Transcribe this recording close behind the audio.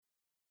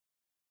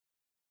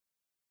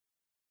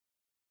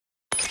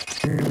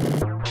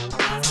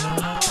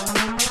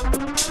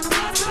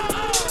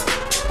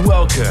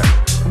Welcome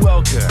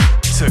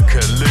to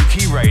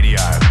Kaluki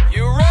Radio.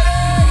 You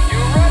ready? You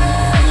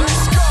ready?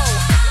 Let's go.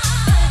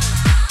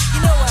 You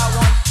know what I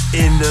want.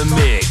 In the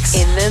mix.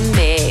 In the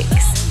mix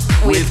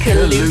with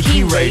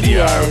Kaluki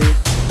Radio.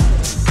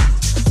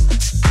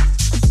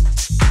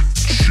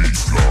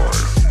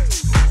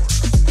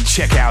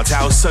 Check out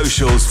our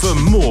socials for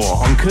more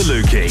on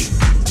Kaluki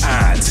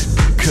at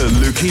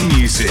Kaluki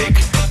Music.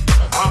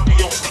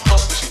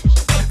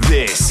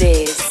 This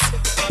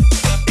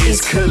is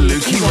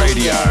Kaluki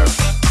Radio.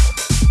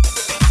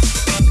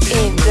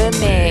 In the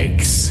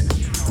mix.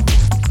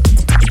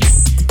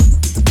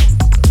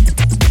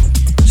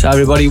 So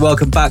everybody,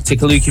 welcome back to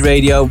Kaluki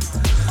Radio.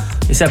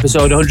 It's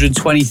episode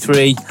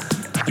 123.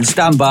 And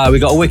stand by, we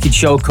got a wicked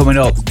show coming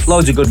up.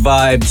 Loads of good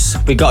vibes.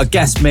 We got a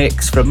guest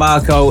mix from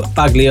Marco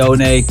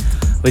Baglione.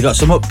 We got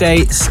some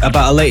updates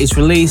about our latest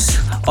release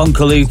on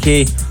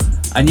Kaluki.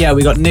 And yeah,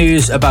 we got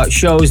news about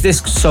shows this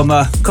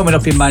summer coming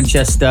up in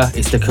Manchester.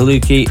 It's the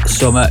Kaluki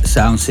Summer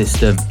Sound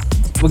System.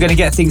 We're going to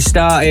get things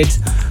started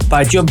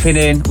by jumping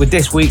in with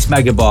this week's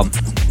Mega Bomb.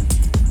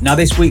 Now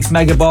this week's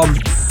Mega Bomb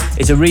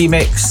is a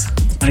remix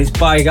and it's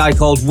by a guy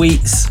called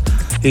Wheats,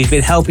 who's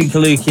been helping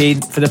Kaluki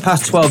for the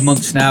past 12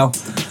 months now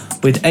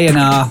with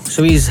A&R.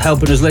 So he's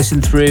helping us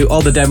listen through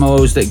all the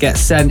demos that get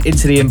sent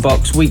into the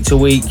inbox week to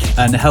week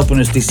and helping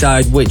us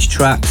decide which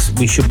tracks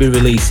we should be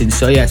releasing.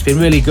 So yeah, it's been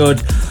really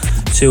good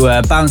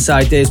to bounce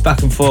ideas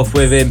back and forth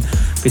with him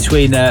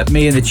between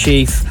me and the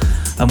Chief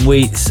and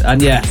Wheats.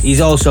 And yeah,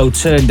 he's also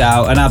turned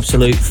out an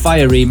absolute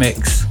fire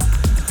remix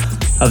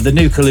of the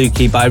new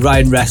Kaluki by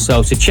Ryan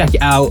Resso. So check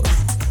it out.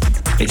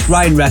 It's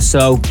Ryan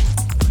Resso,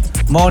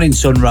 Morning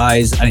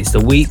Sunrise, and it's the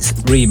Wheats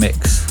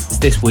remix. It's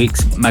this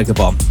week's Mega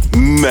Bomb.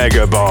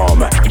 Mega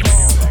Bomb.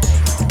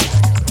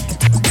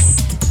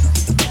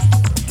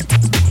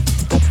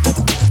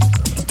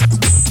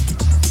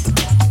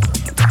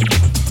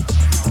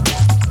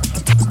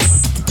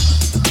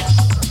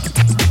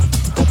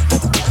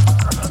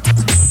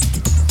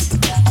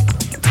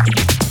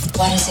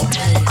 What is it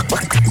really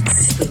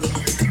to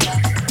believe?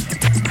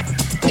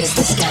 Is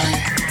the sky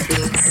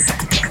blue?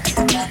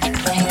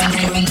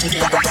 Ring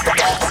together.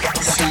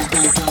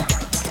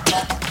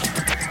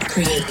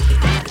 Create.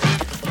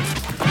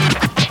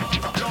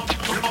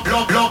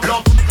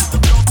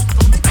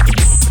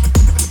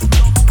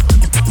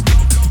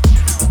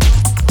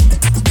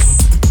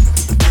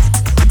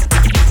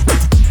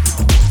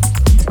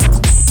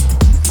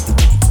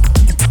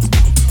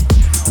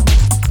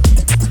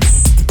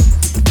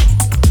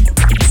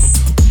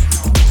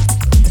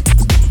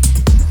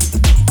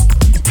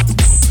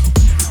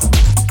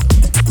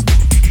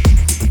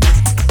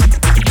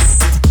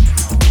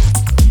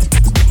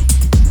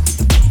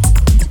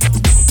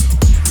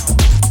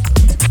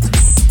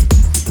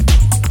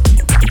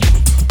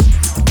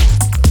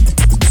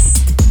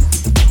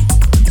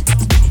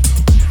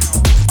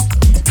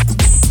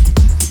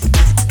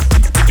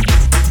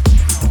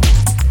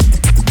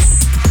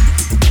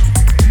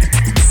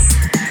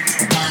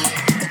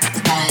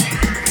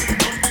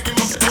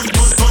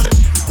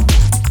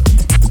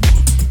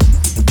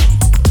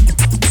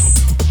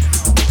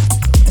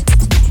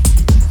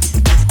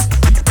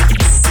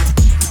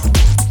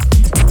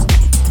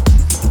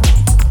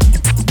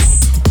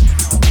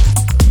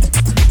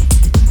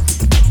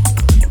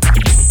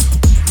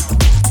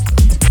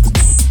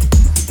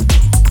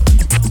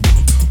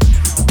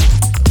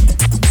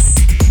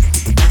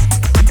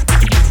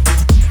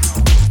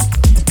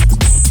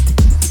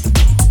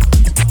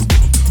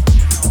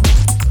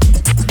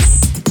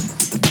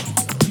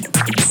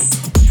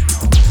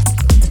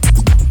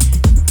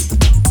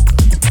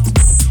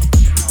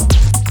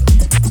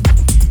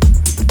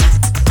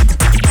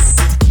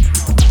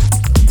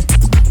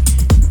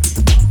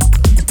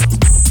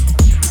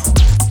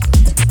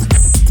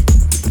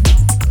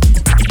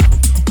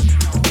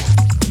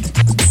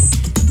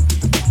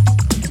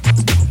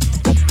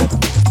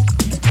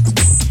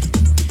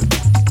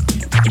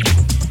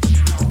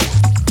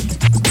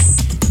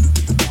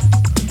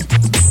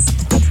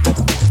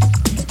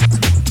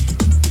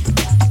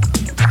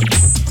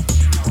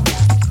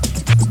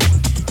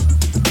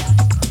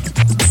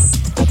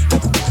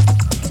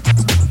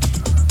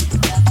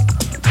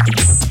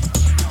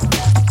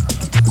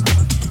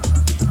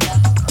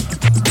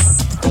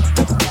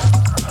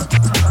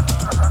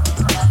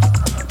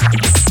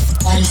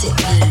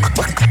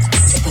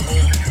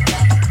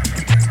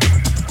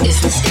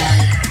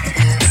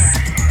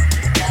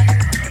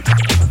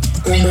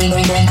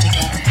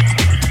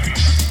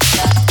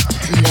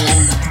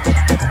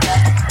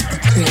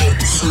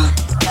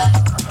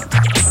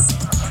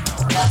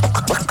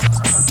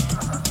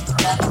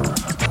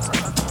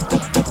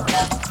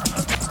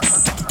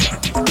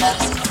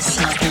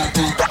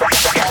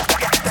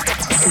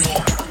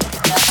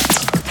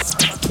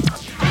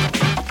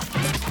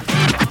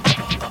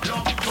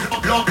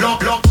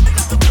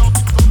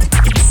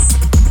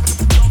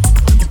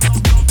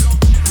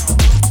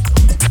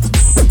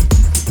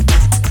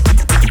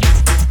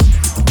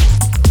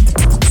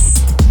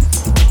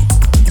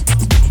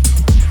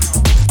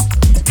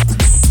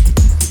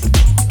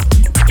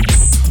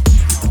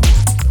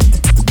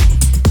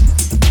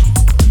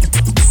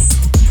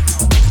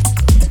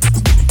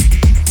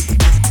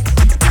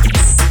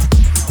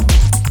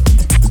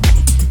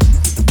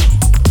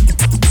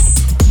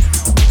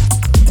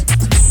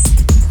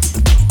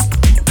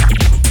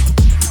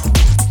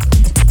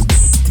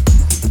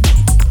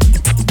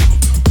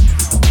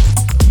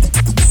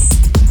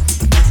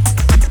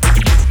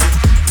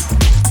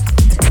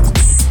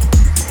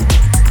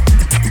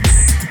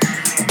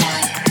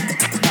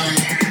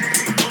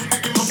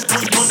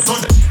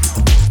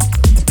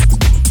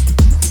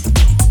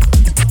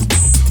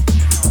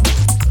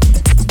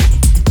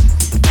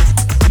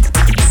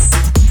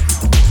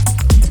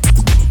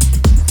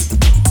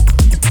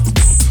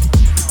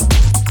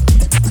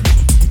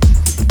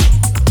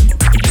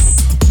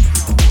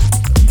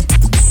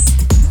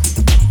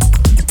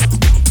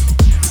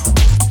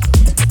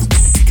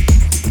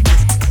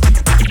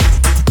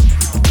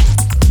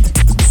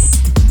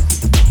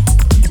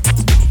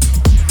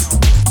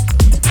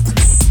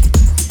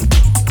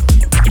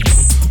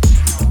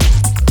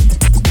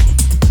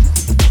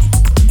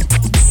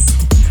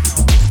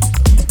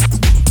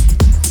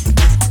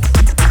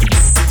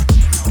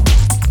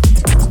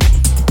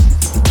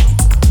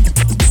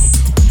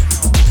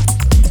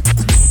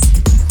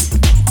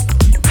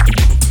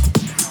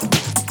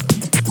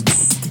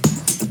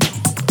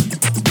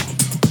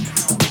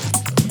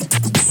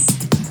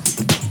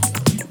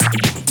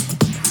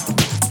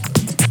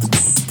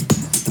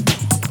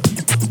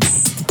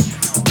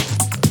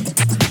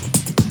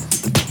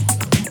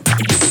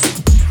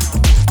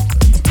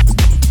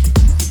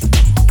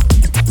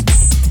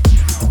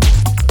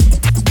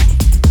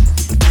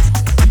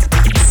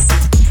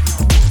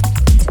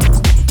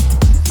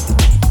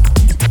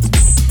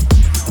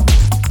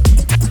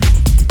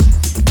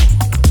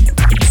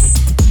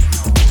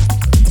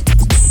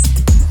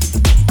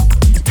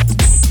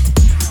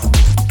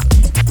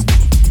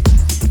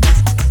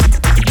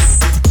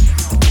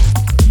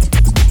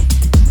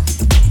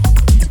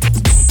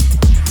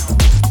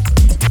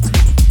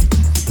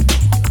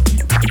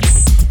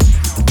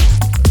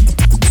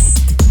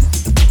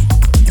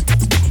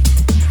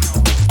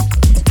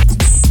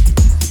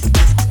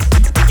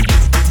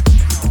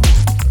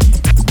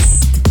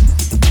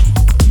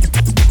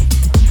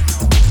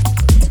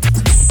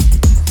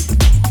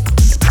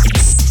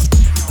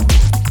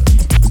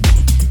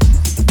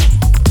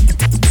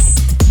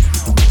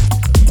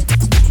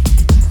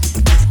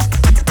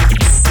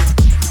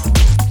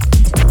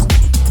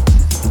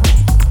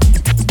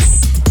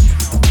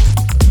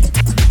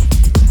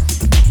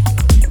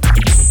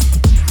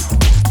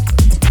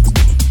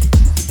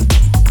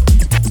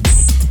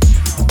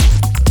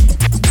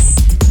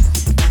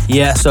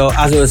 Yeah, so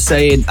as I was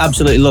saying,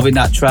 absolutely loving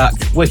that track.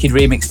 Wicked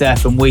remix there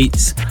from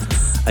Wheats.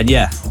 And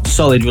yeah,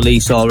 solid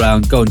release all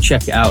round. Go and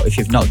check it out if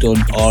you've not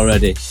done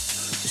already.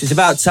 So it's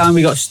about time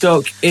we got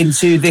stuck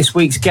into this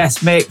week's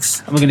guest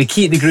mix. And we're going to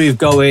keep the groove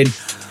going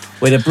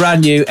with a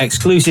brand new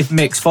exclusive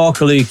mix for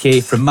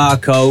Kaluki from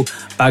Marco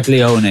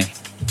Baglioni.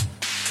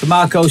 The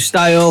Marco's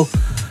style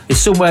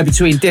is somewhere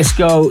between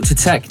disco to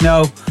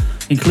techno,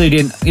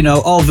 including,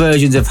 all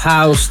versions of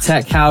house,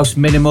 tech house,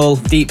 minimal,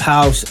 deep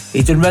house.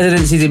 He's done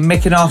residencies in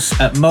Mykonos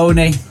at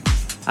Moni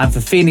and for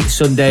Phoenix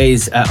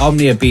Sundays at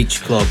Omnia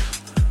Beach Club.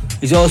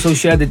 He's also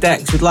shared the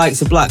decks with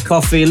likes of Black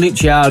Coffee,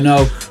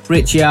 Luciano,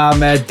 Richie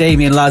Ahmed,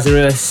 Damien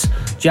Lazarus,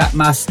 Jack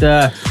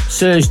Master,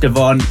 Serge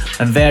Devon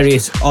and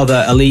various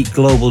other elite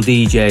global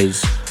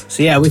DJs.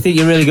 So yeah, we think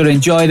you're really going to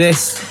enjoy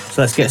this.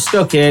 So let's get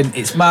stuck in.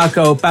 It's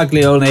Marco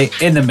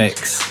Baglioni in the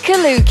mix.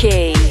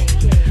 Kaluki.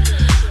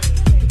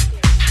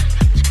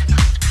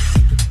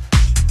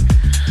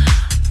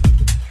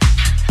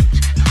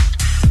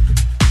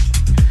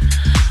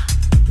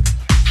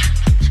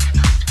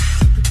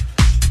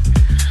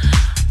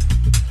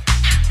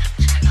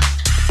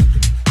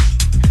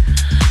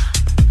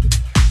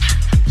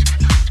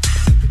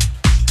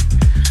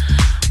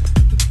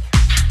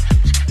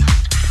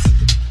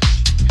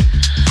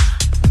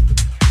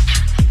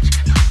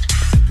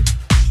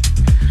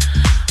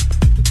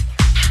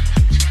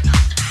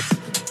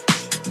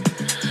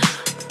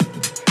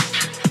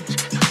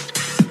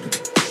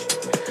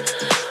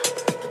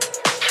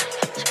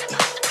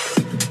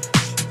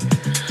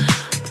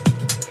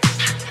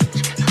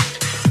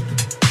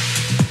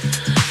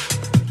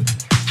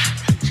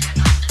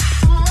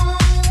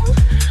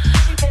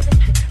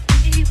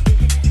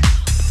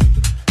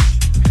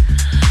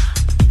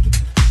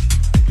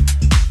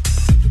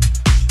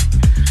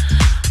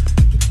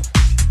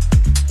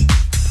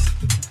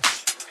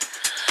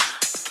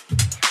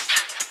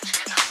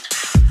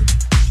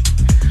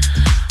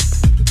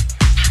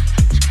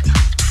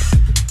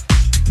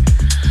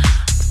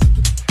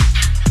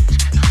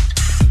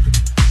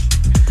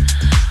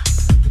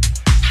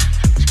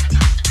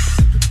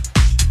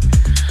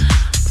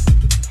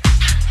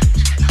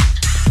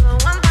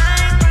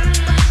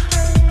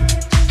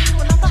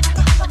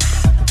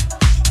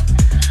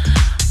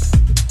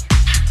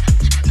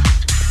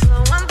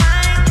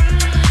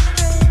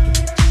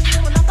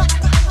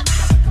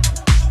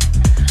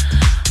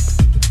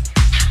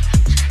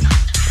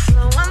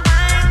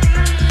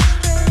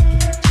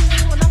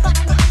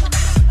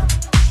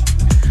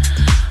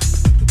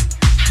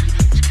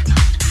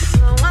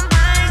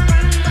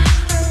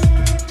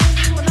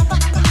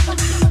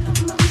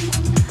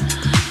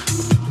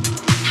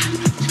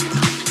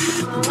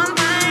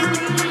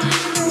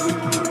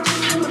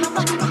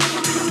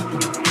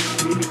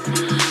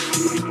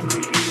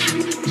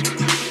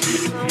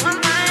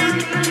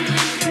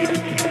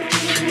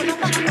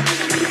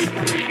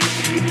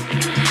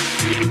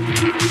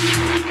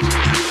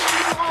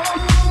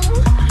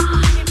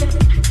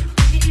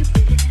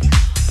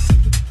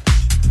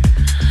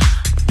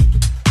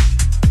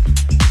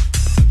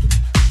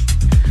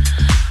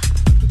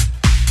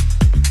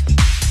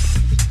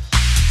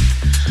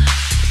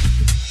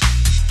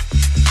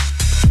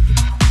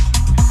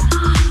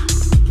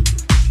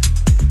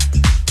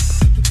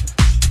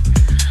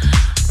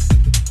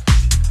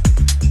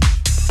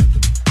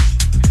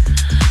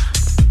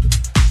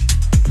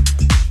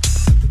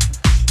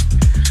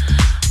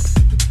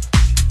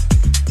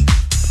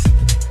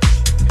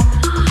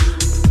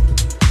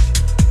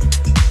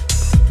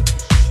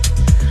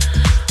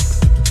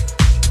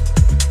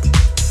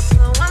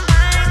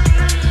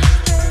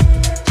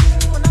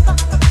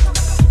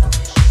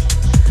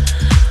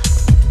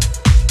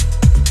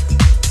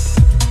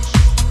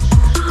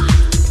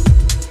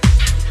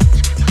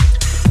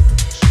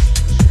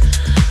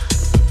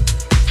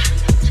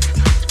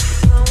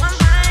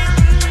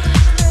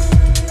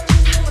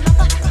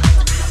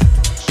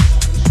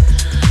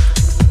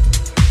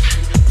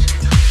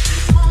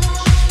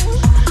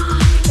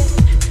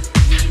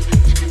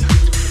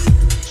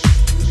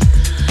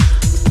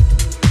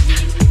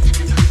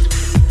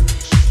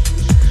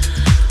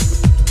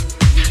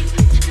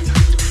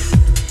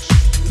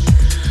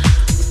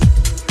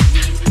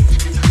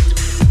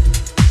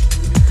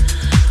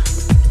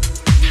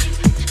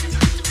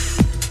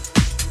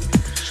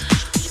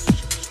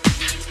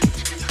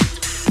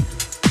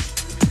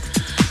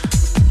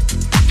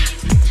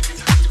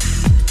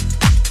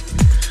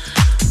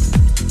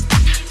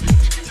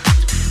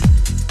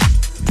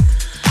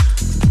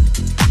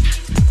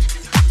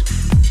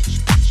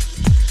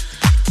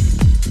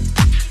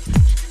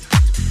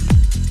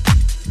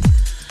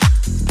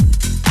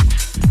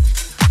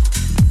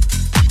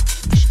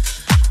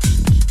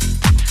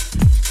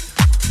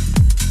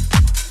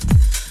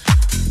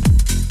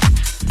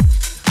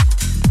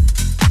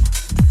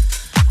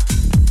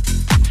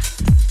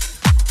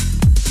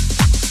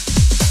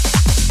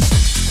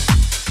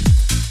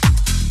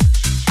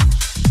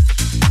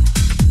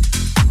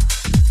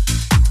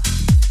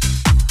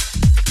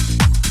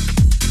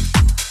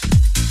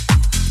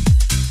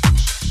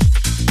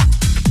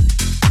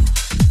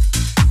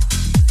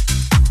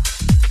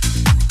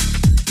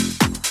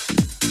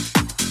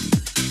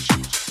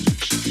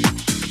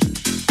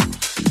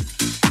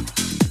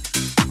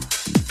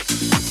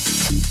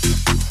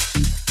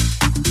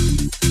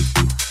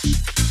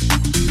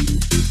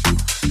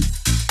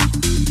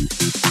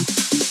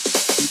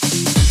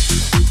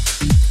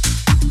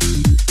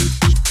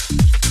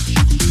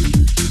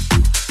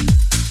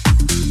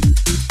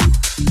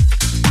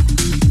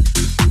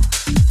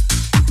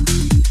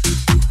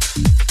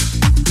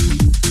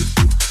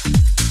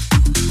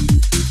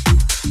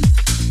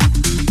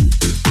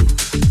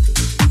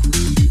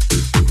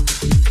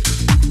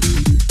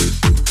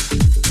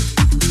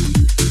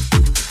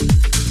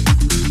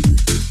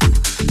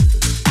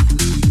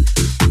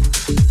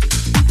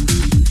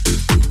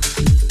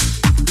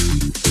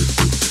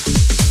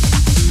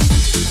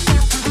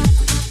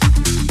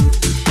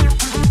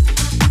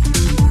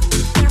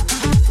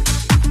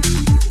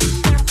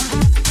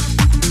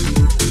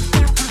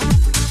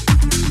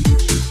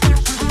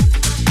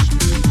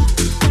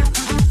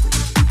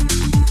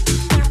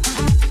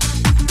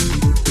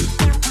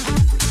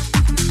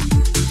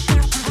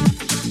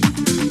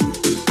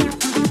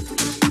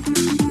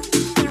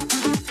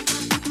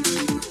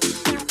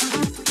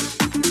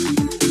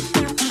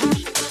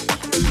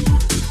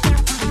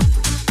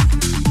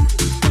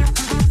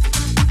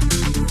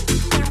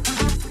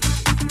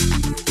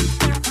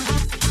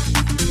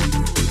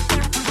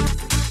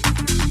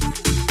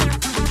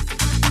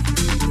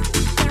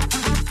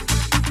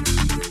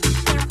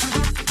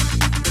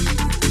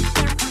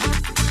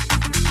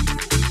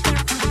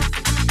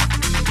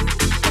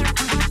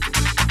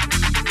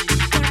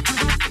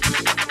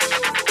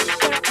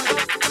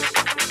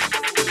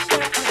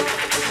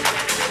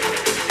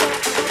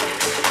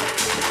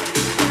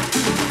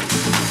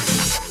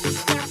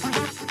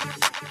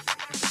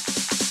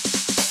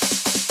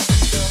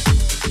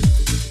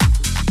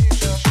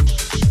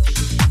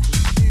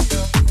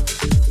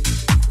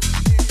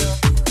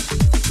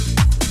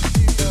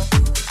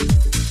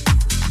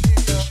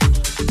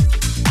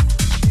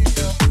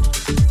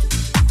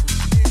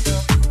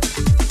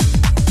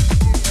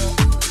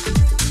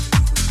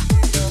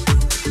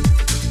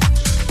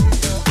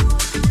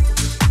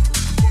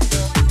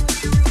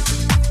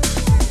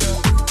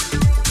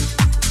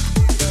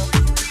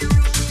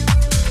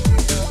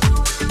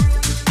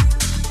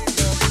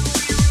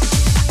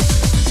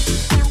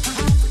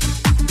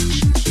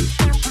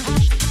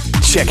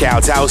 Check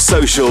out our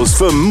socials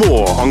for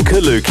more on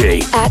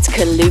Kaluki. At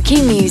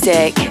Kaluki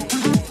Music.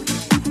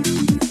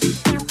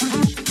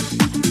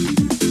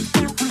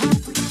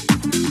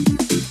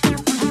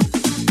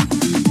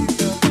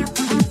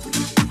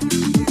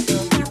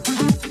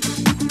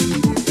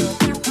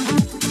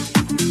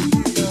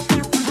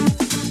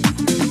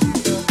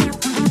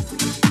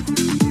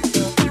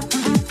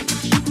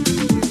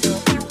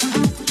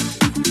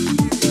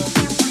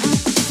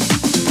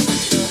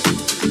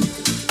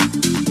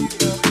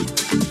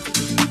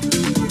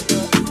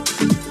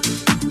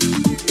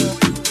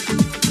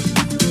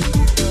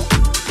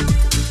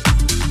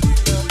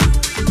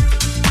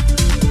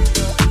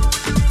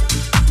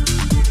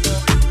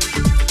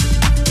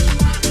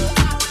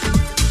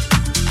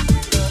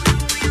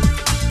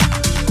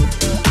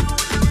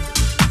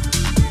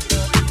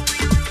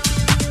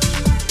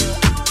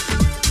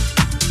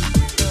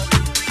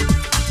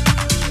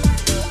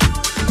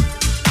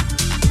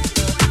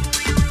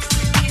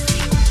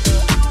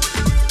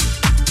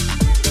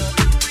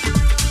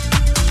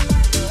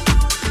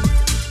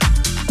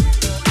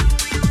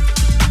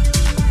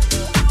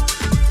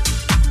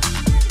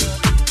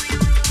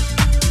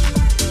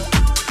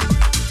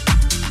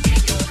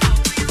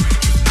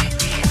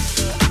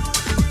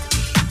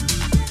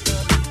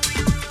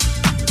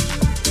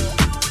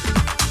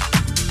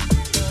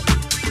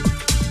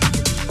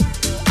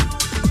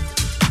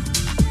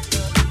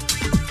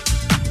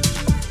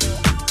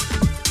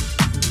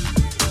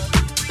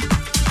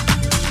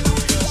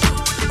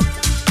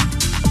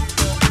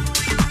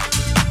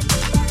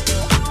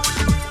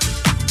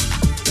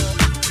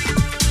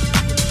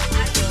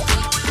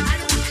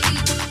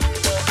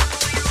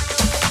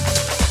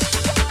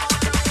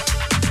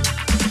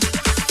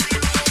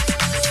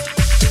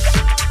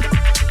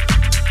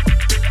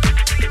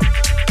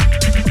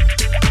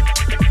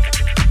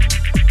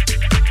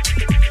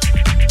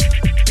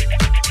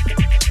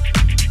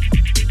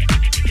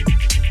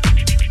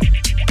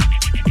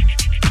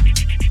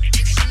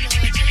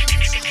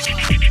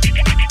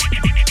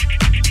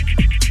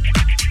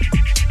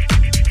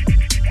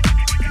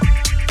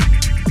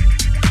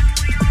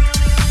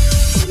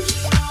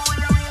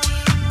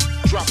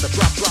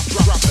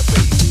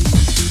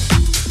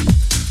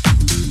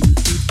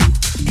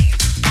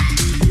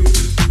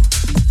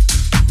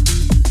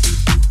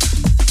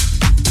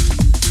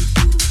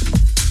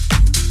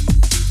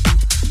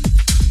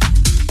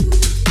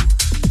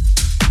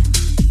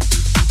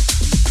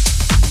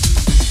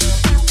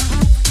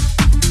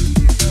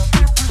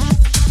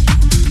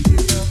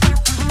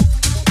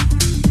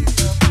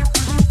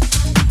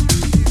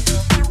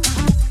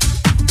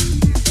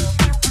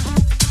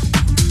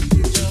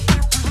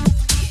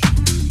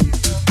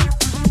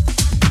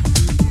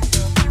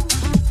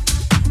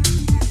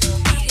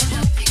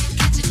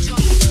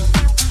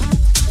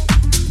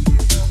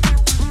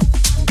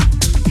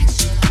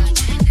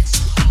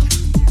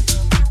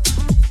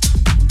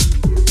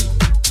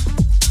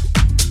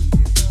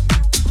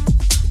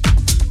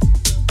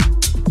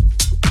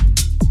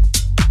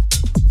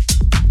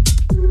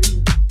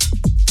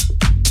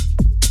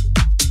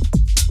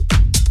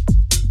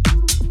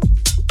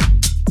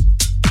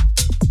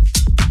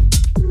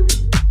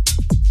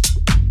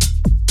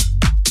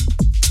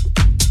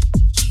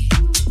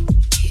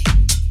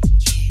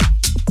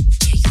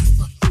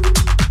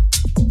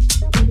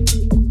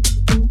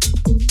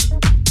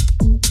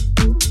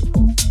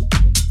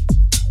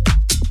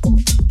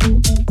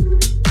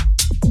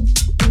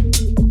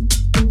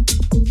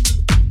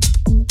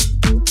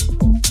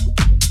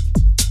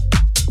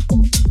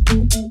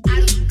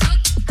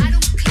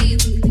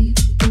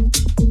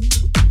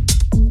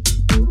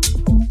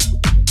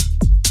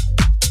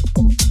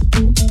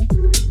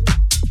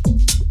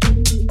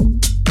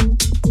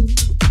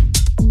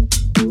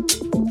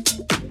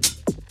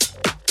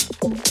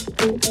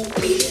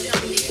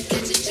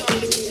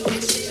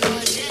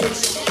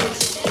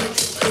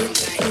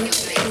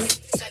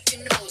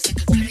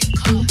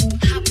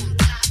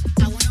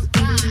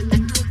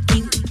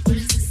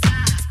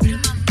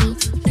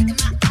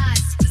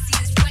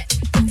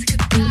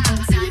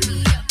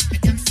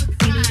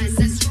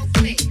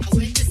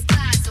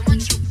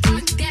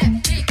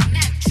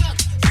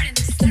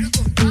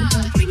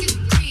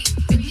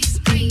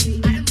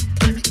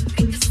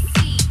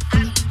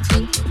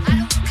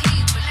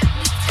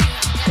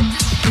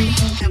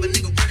 Have a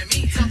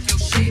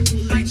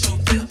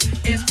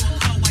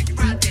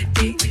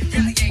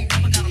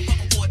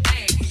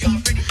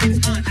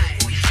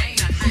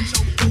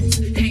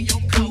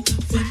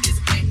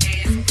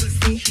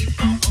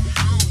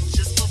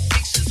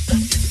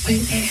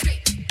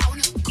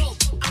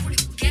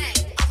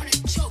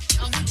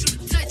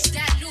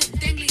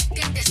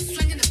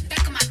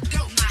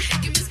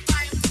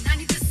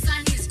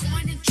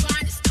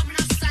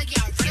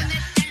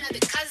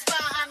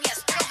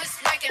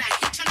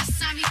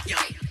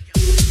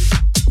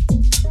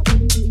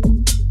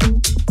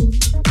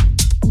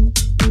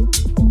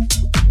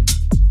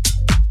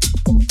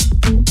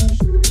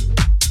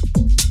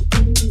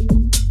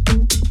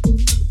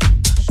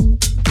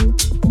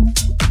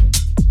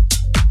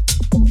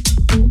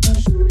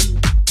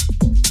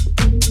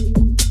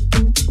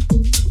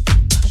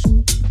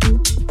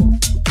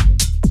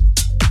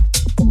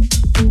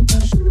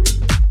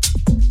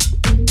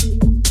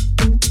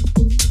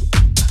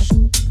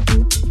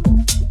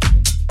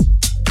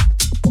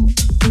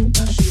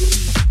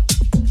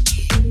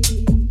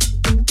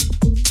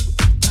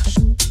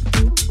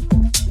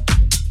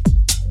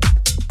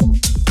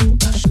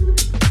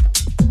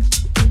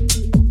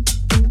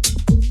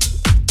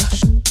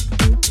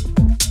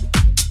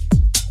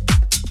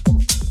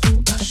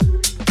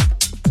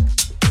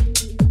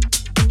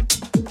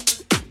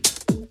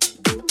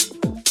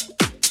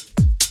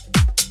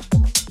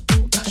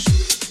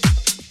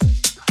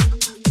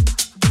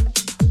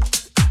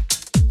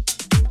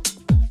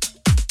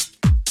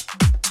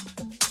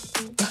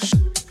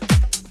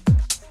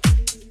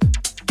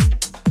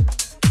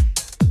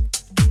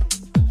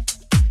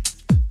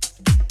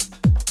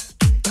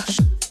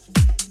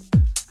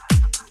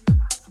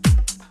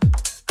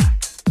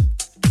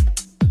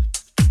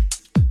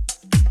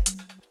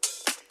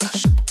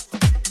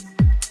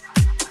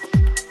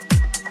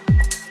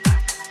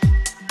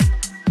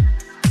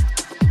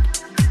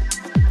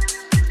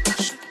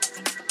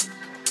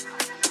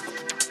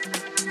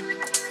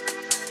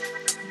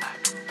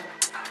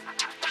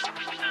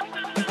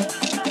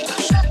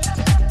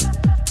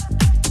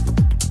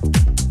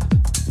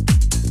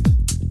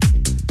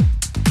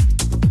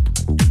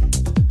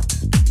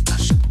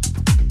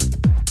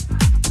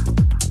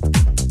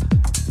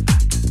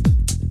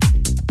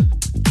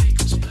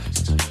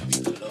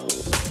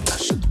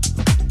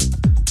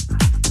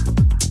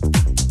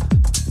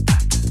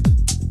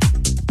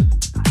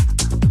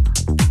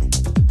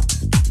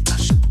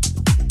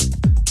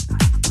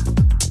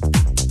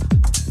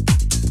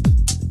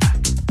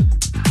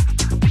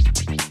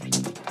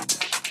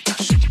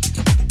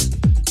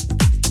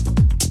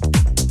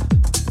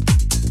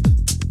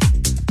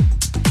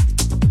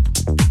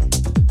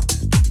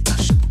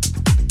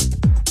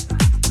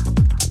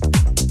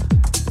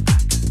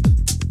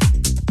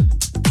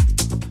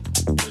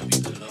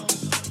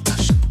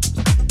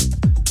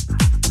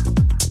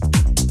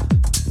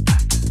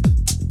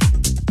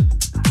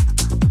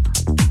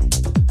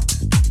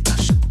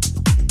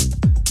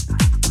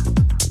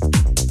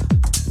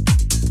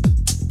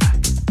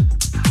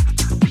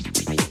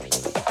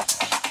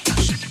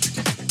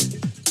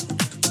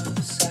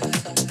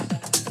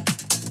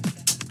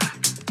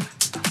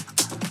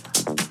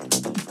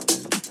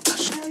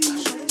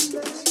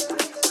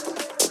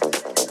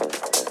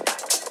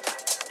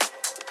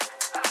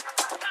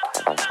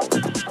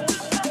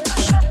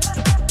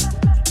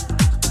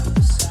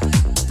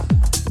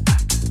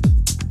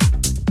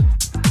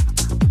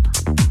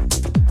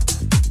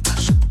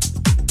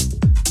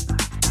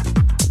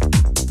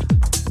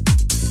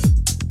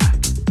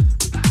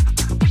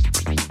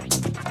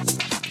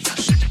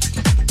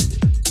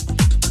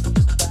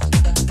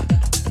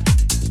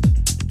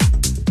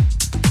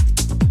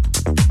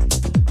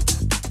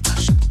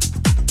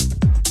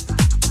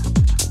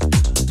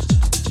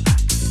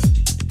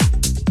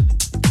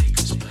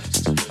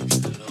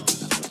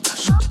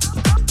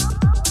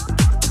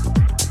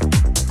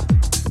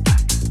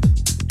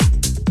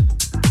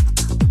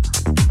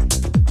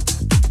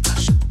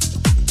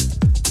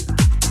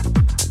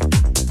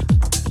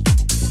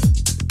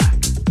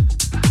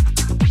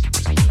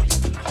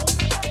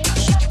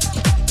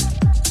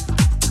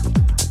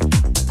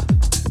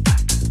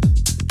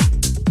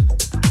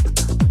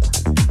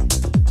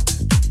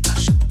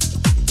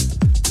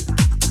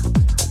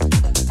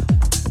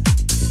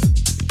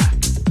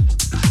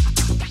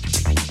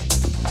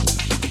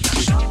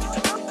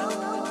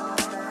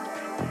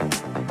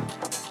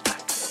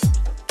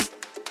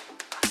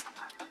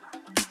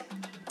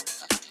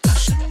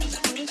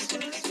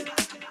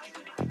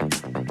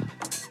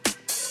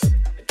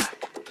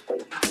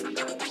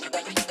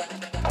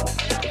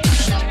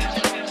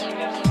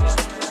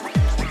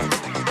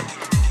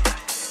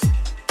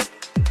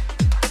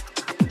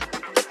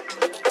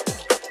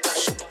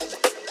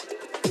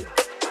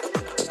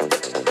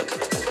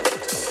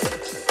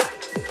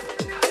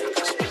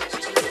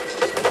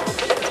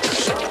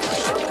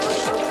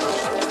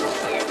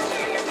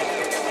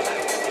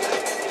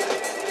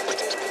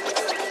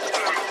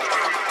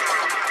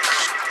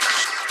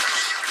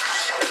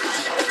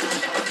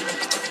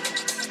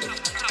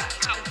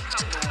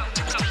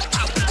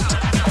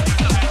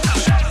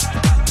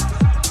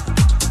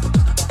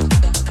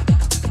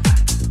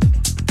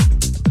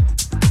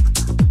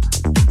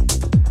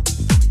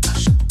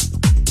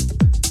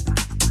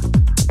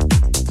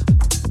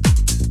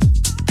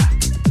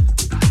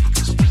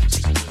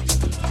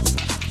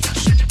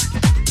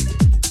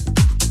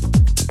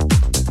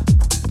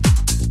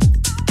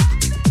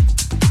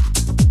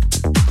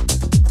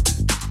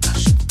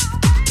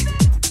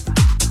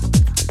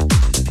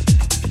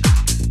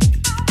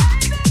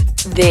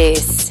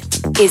This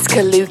is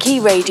Kaluki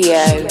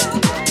Radio.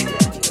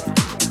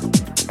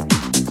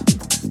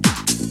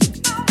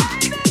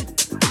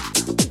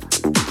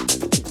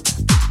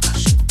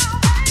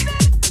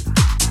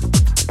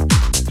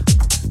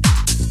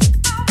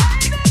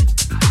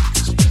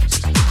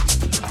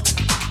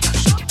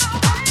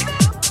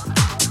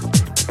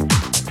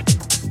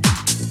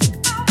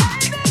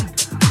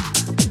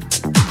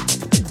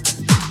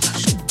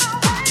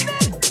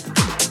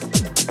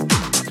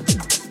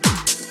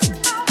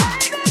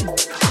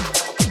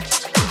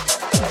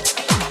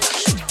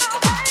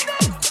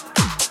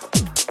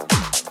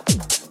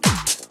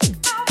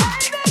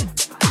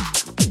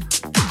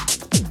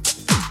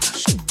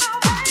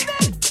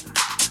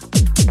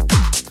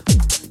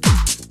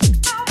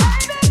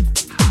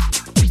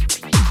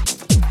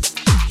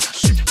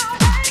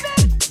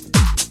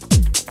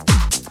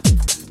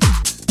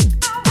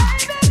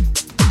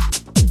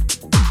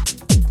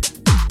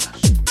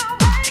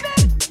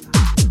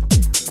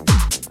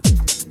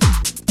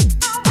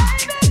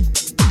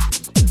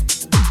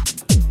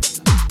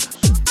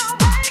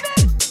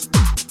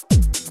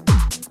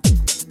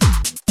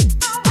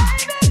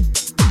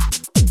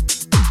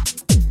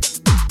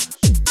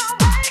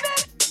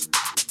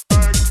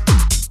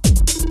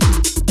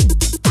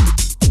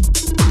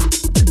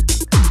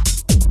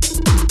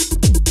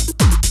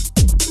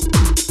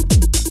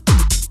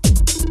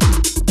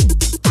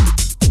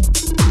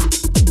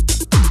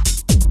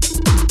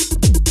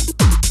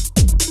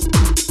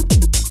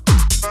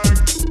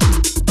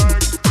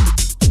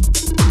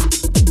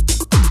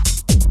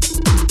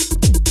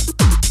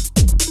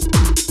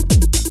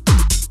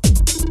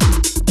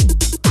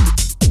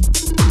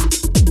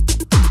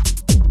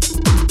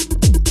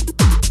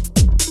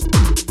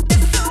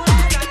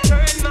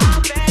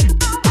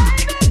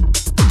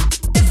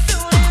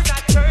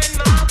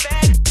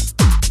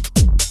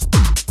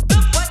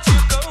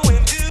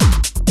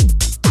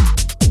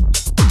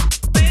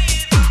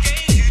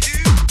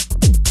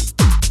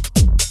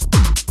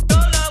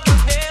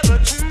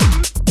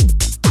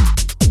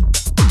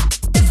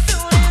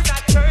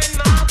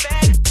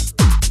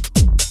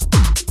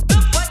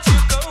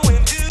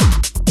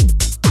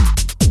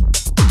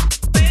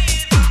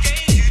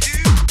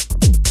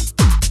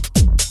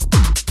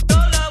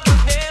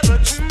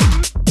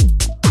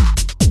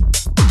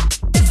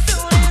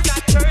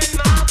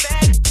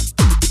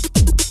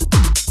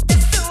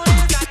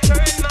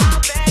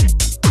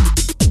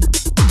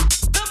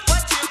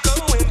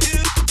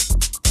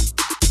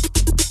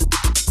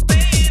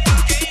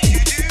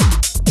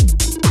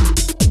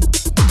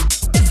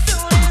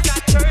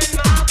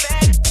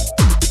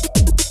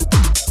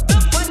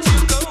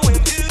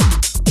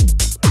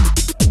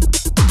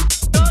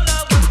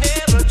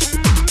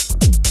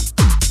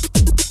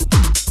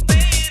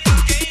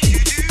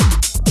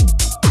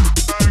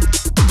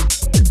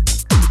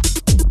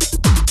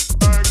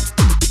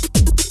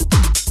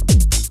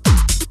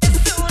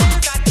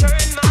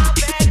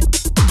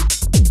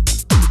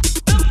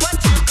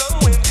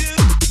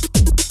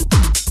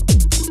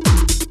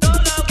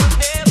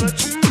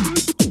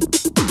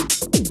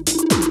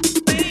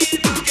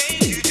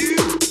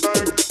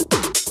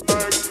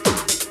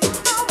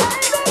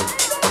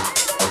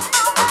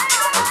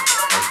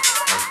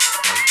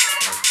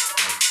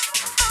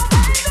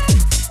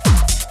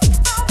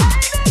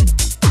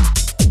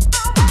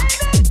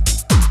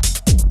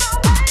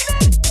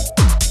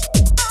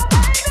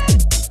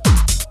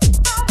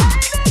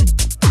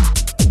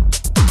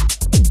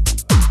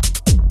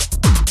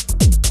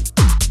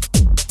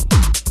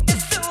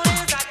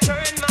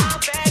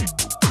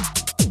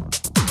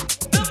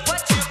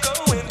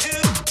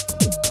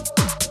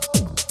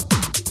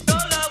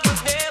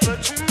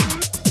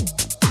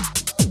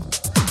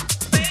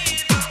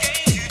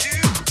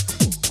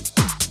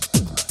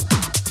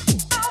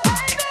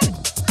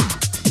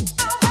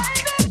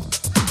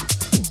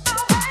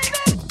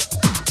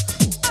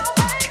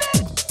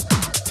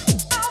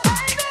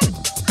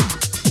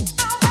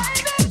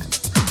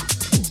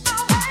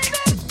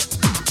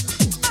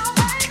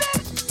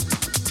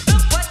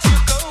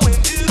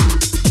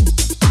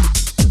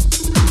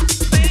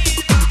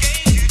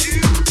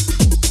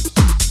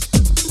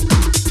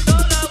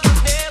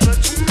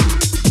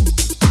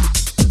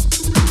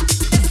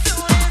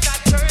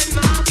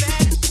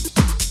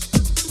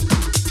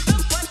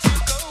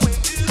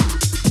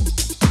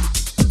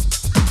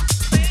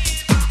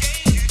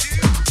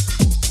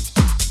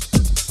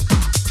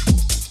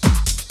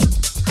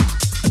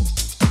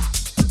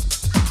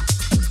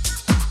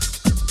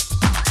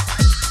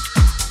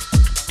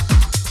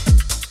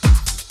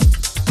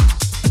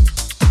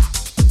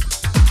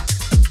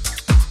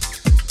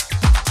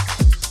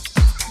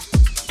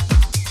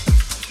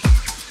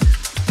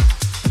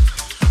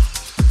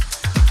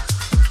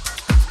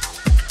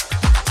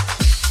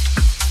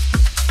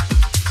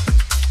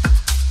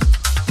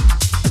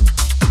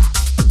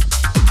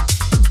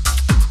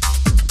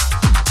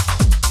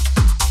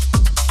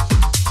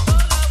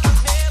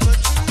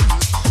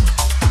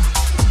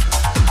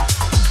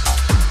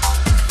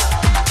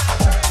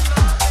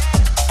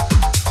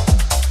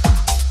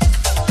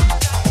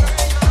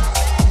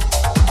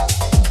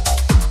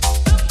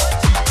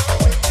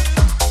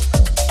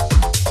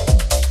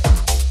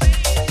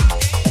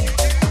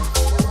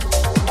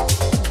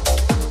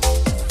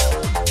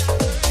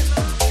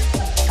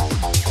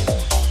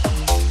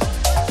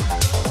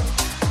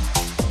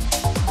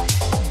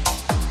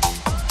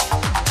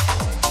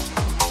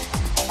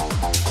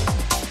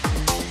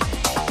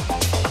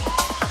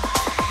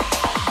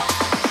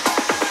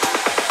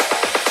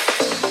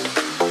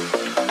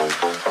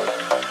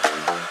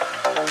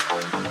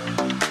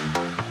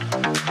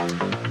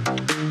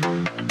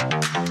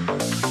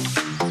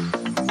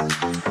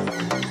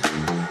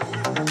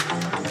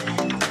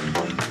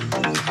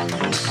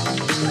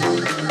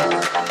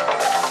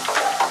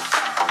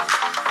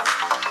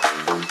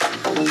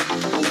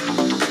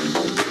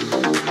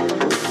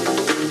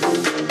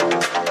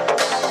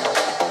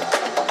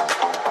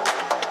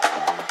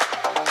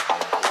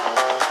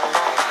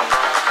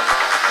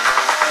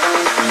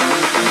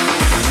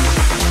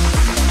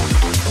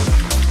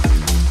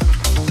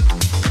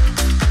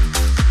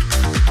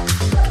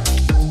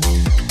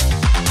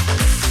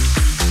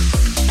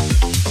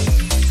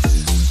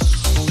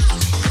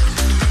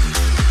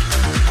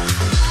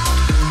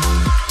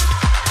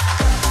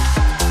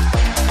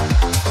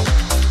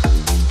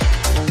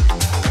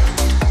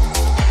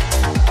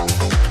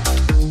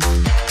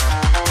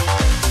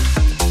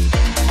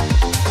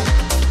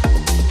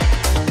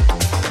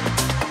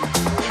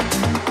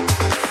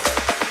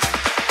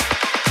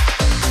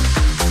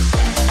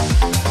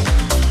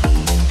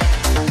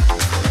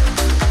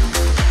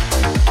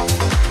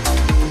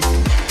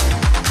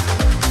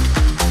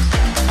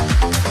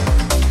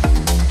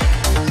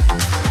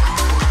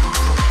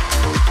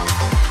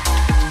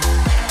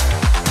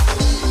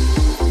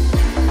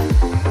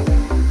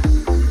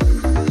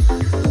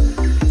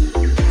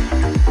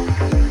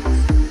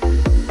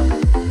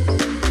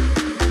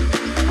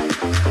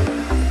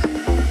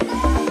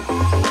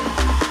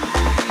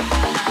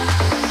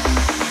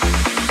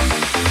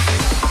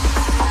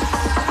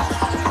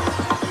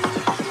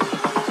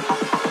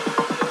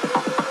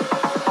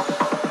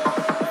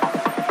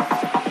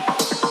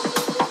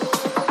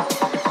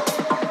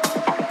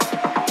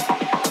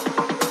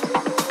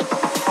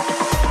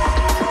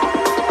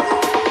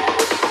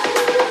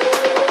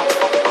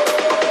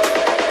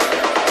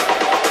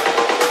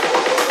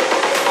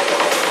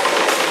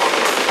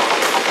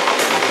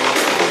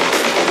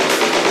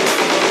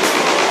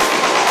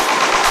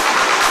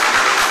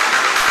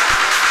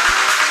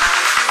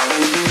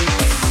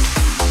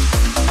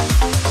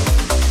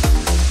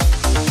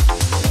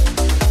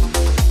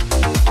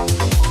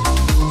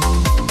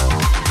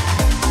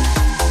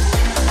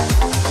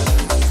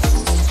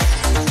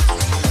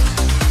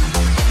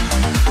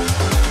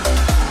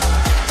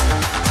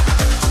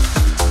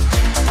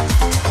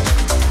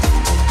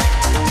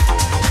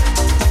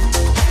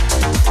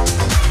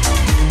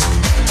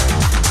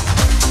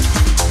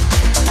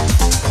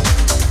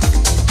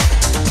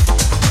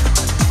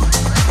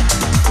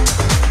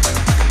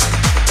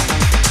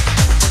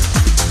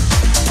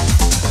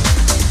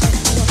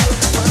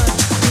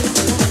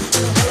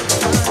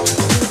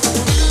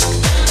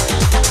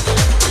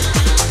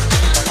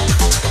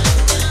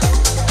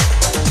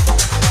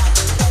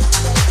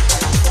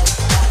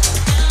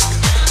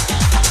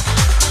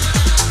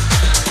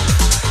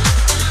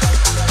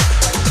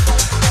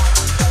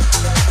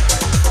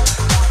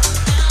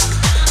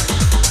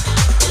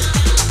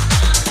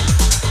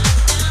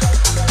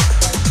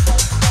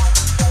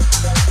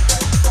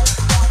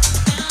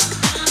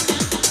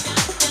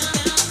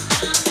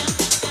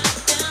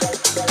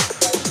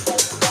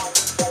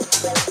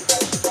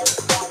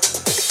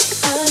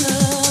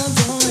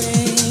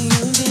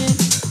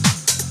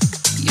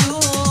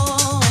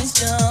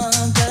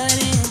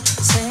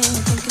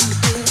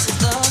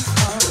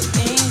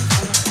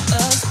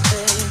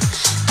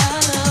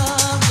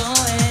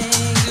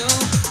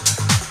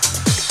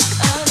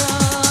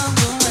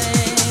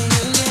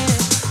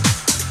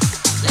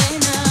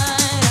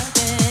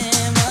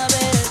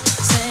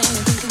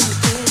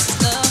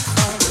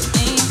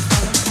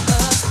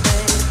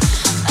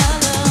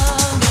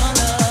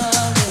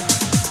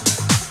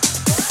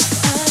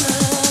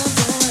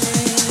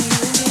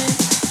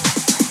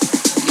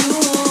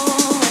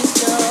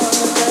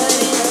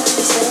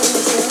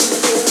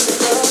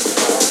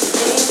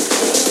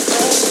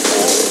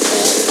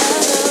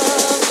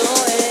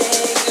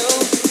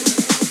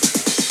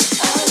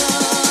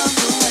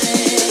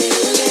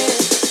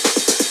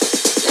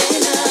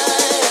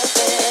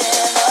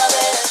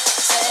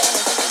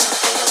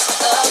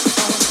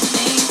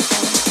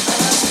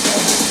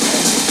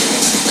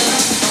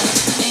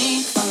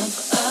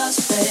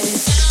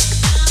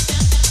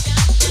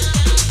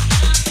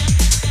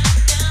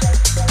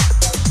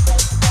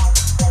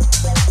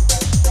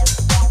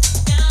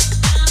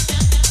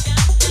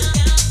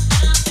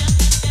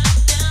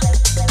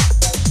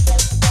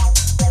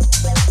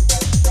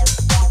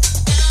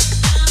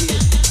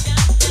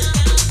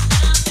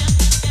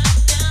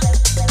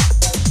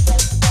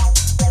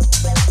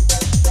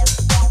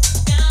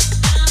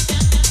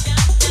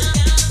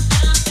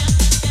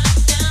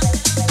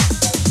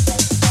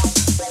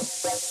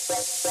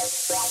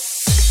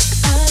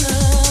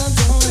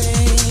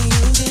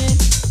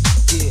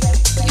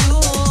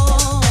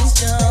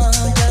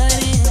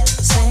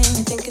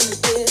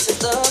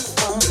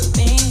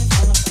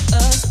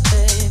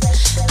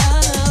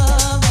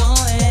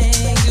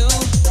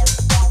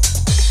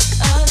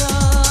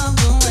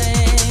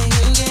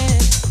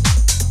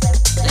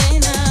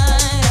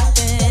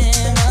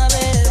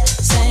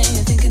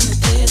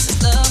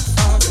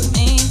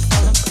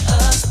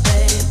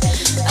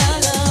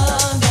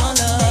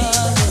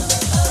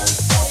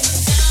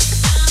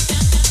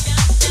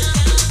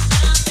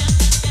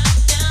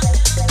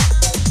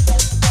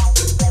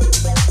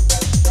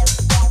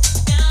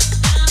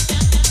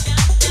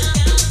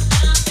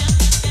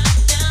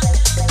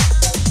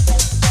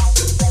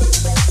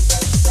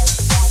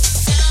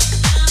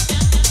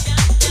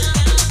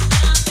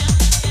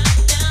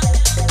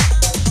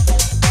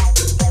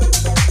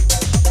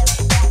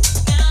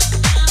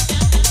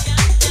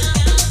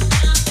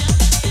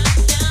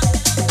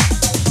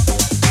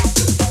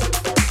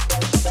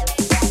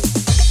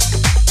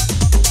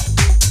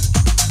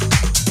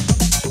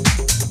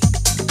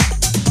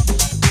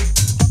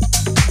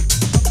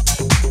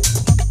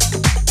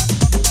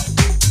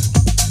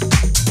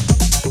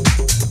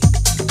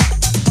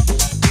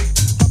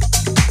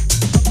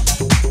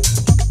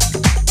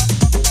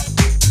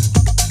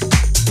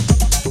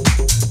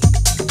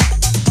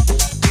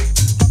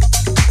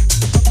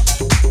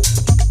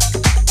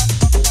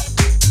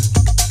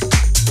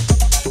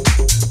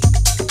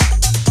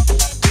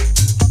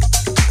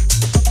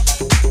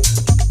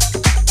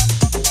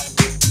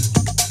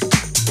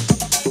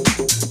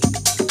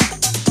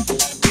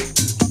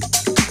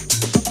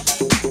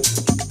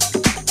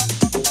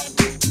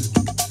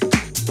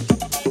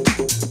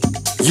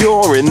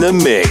 You're in the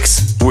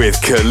mix with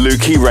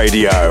Kaluki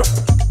Radio.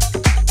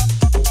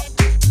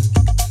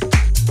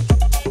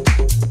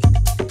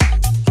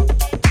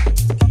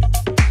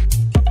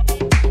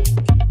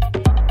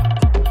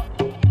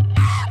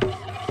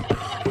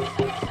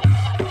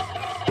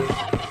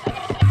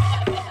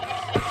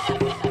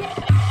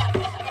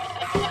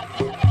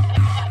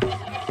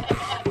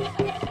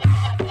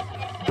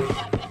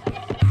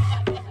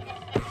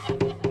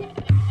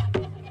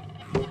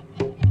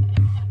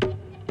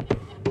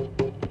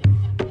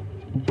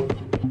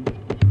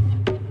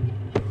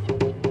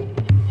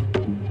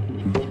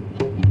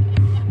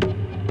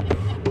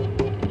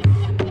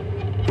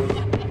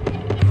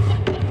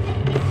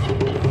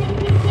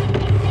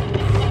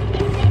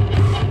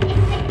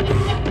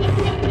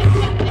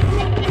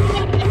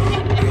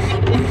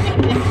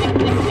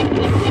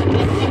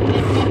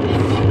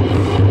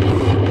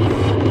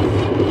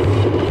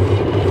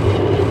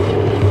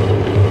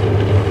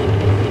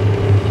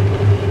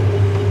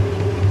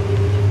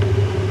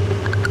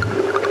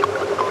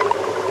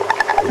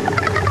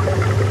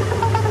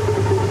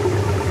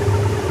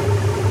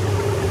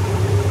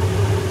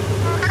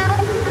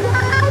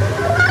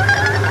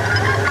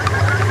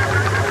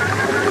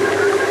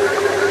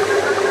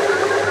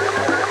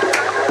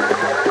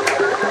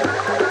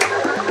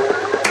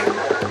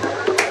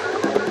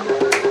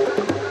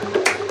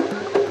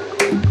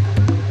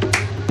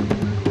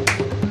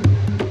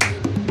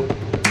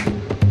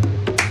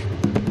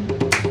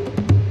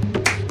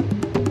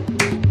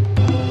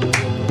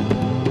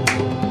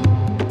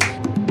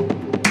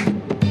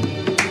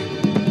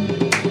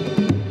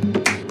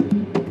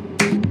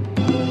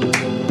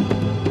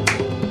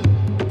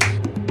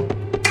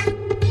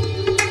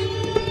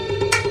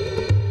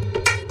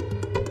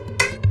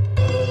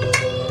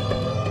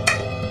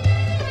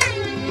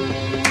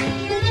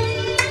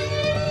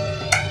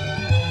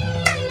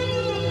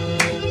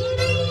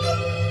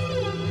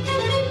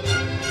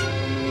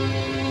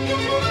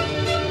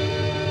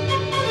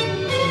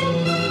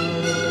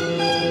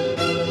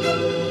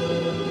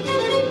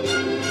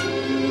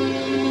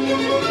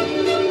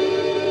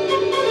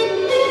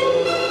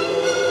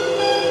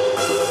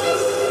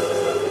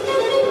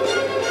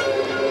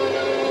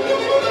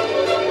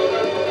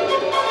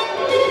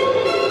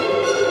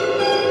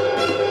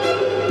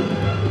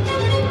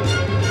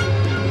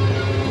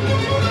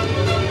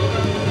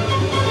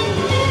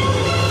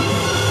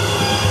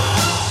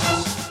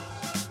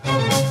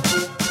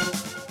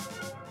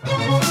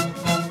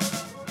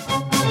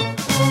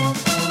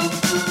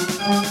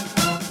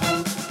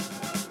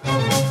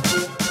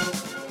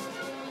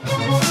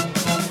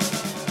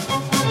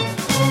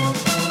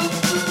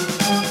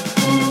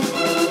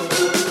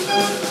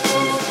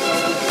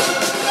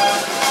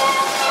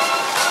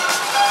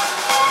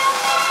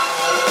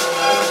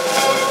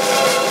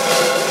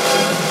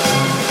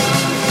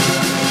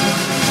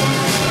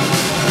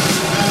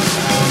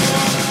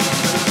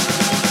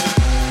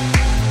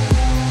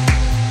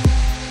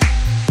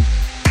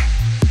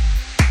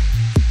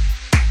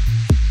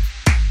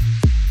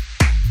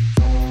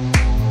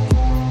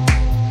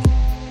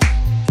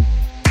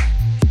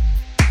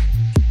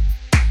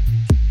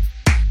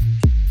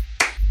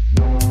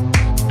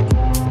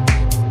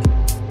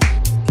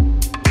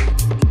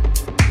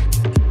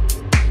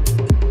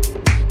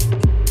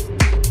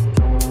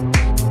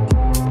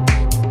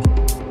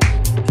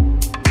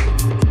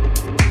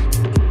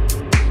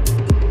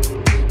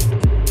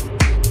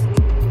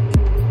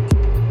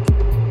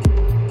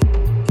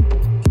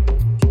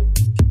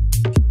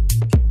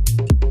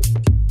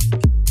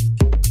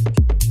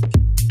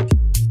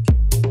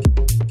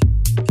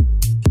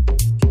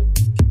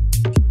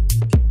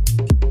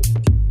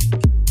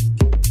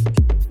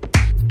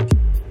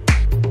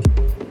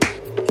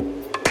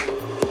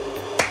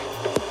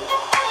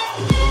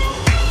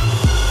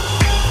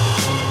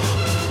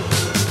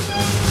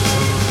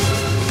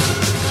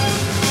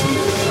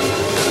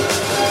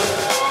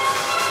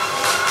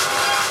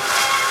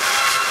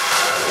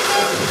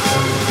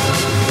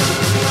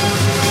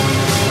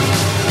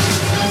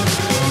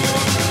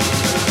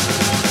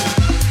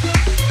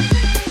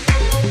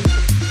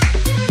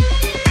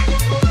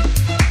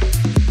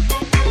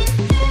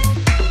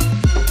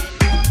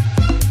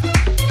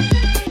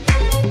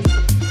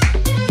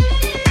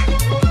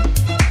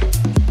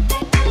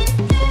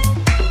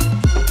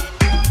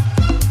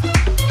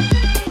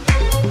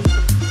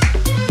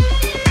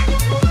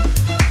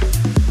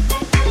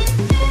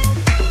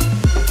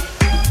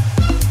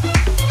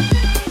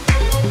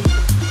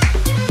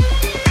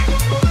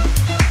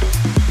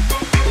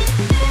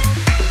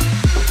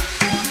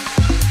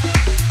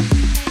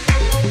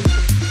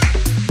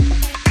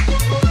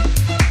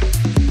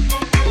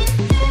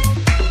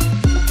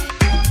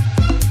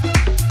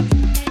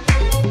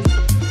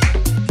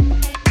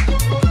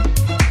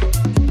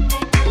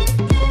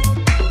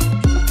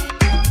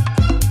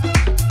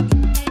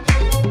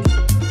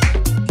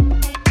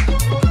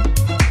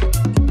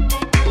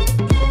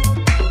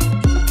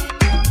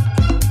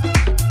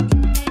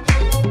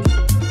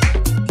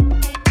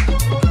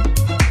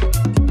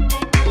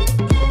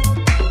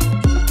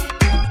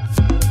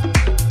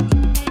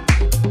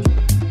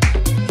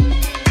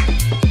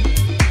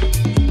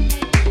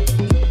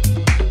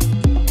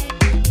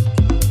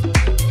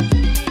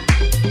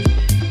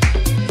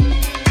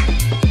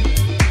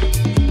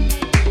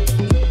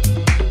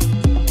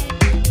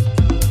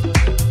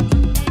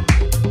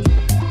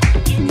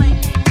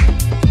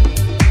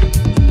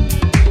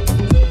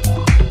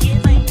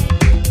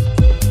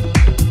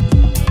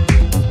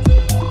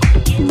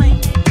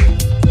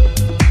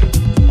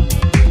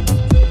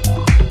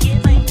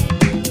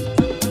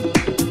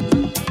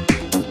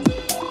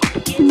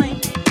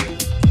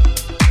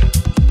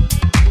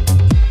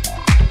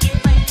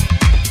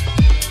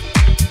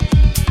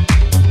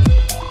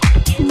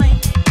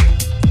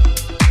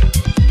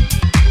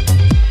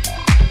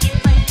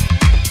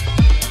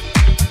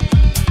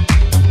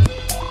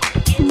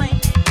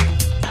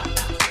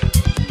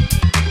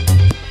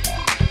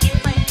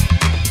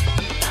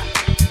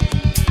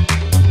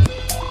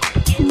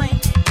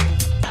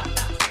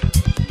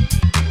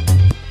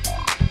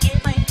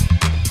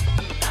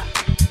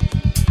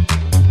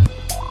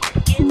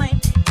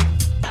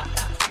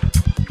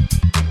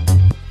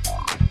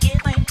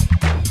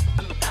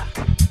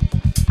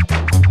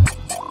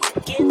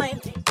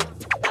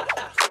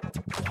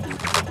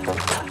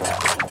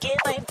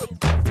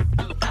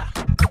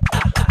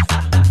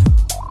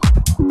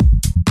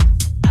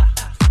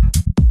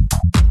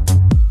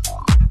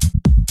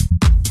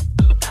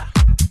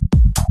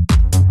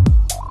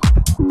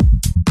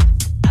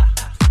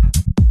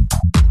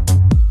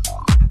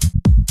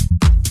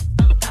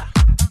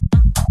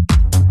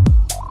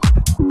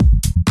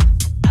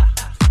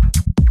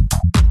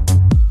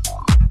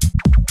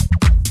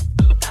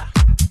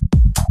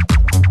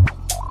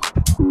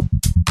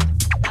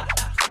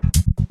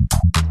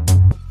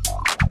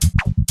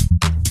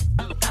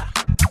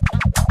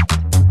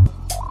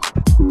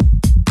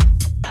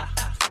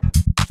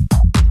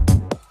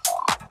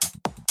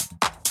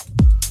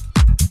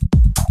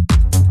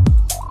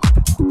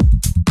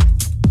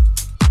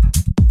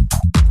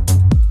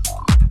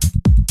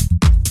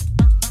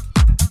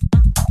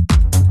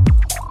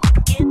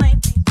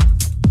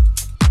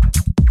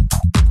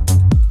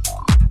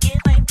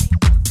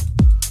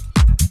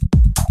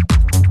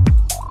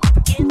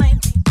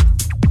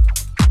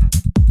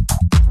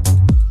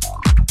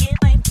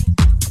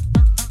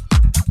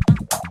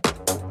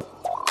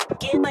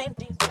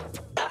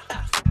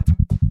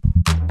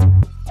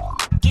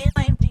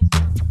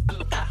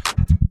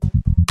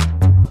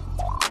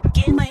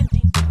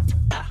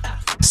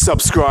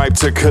 Subscribe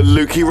to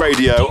Kaluki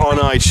Radio on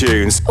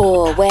iTunes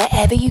or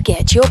wherever you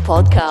get your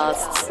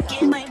podcasts.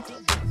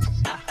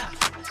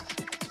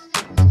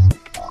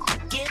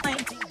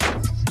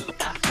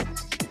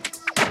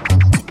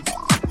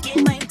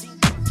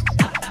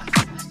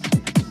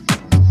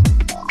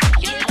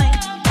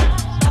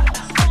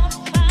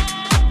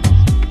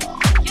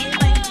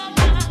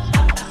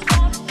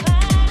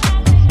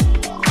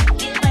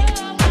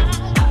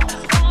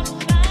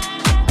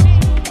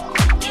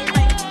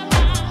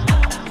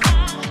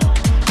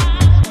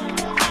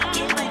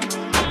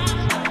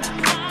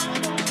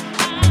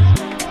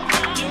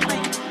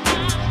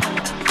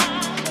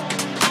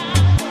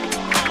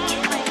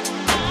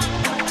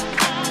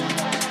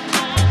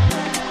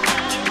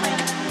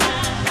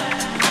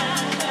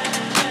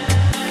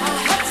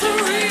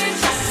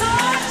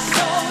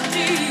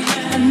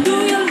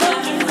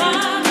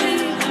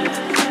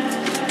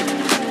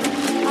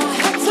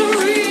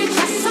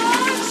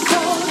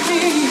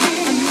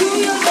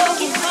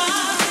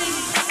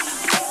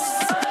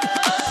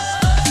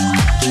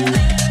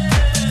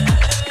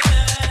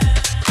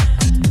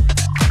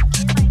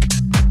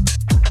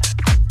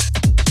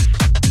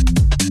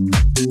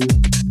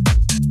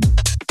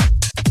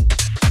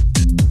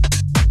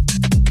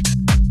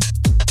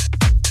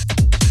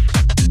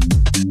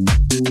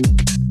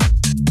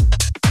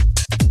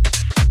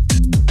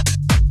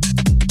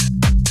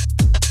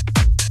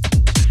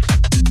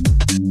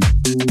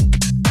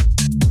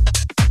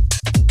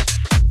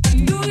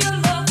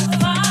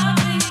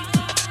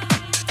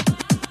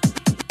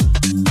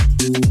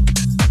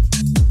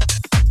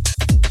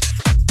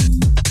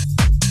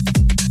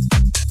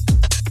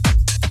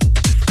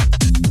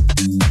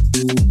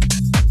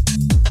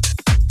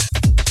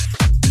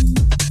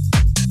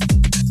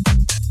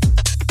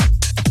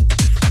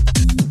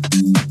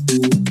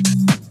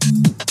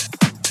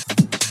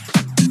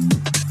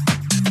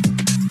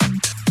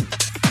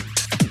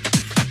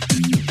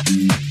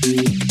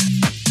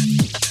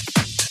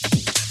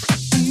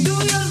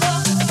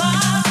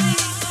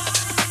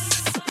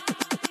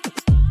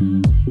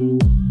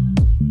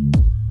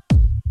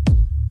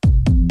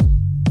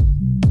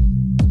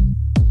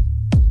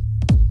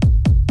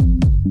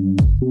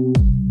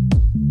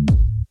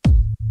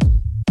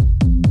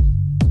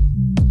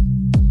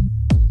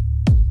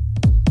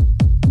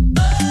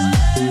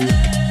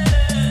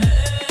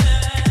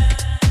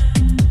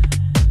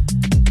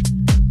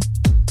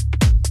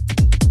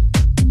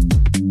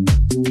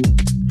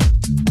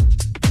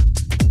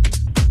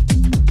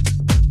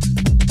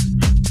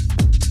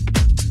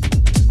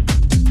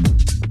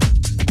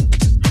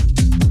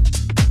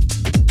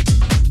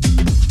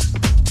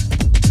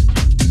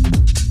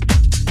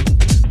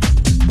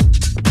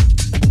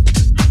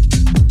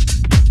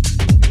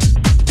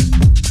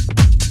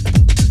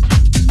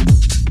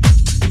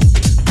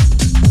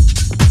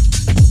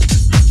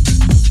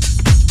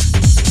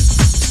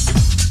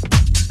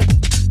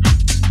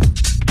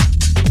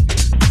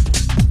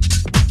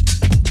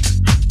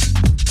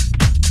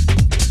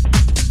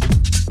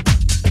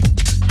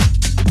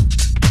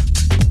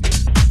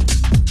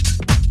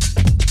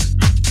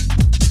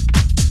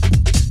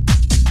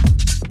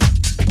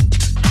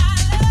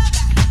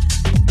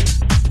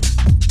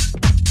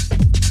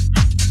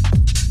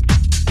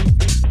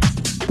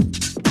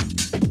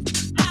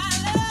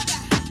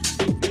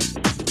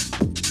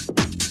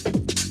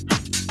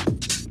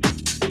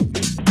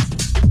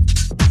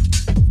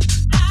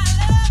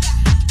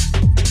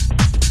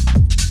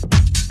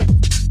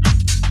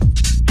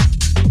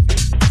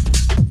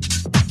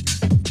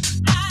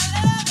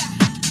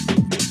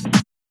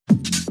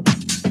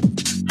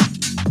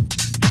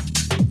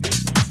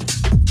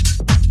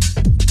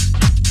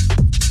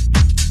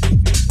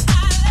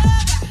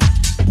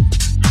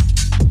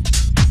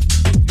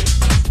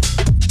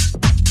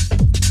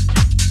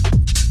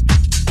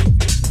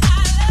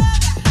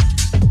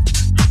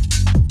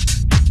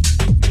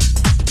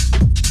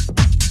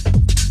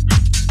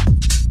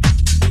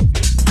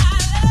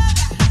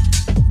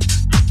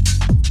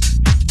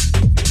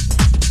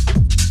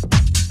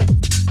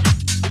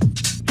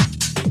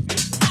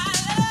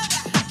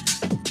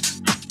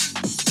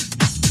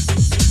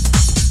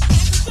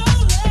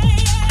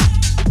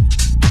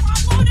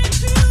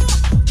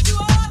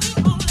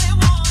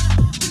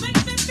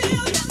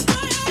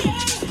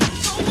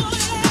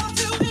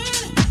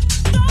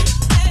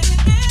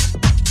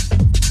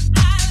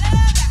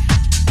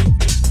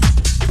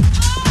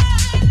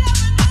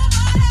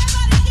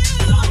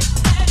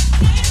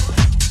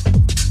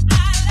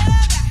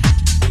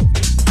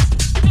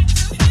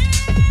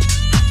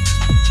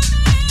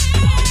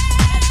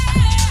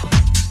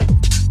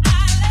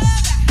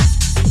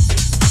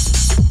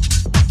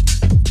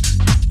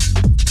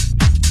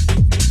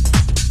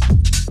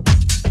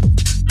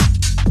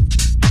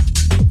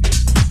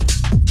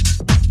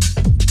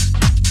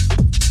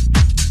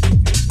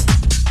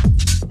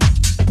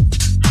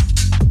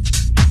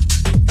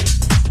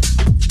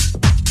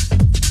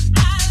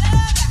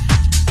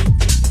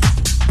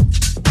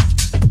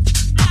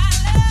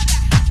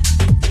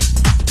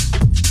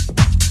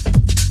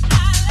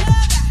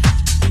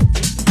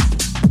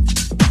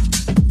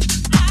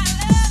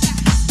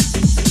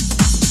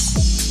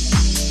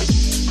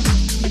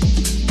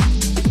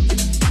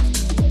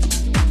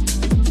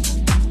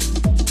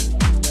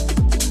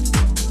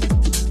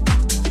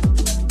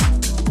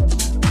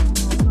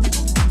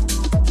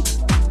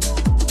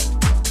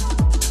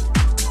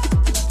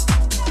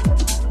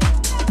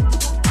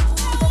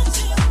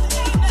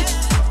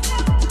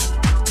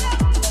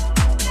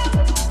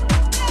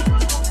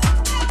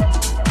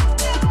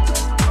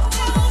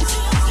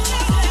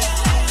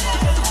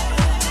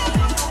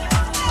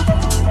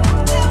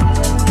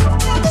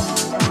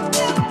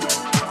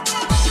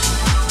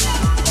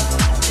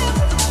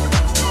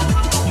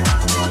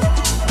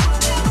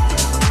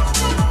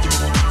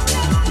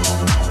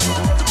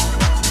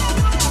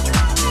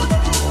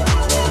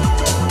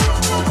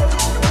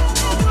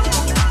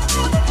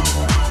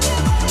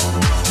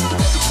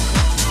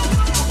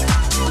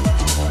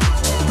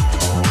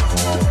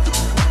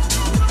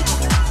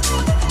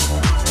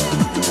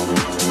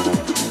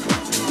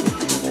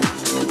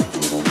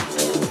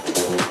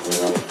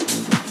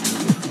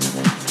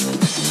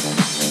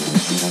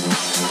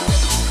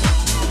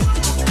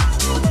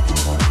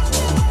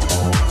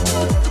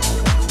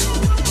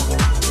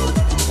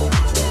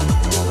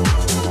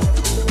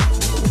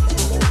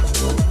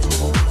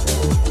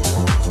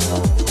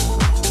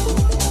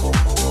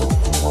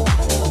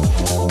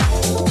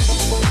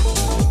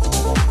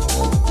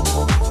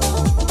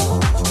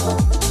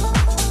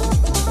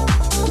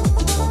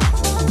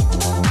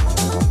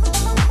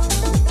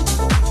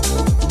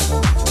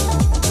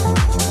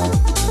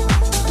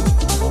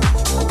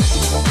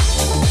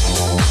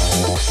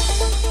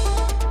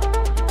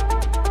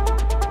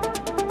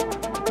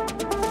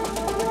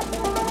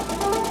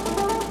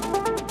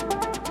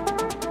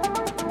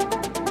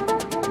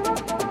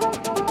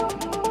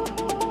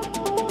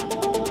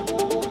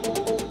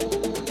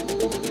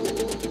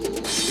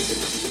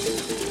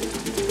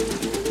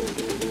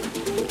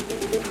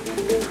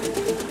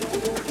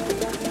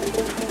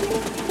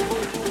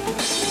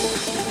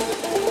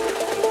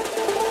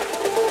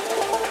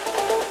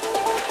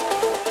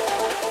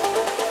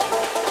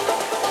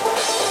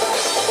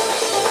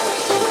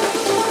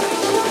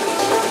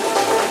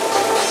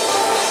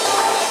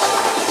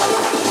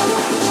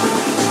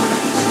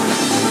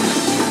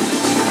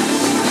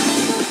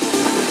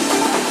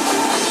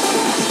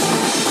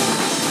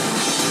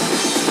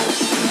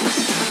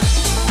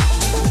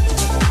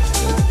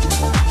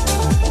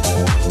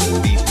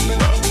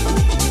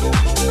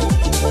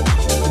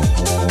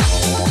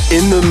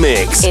 the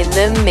mix. In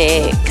the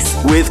mix.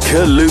 With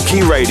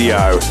Kaluki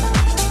Radio.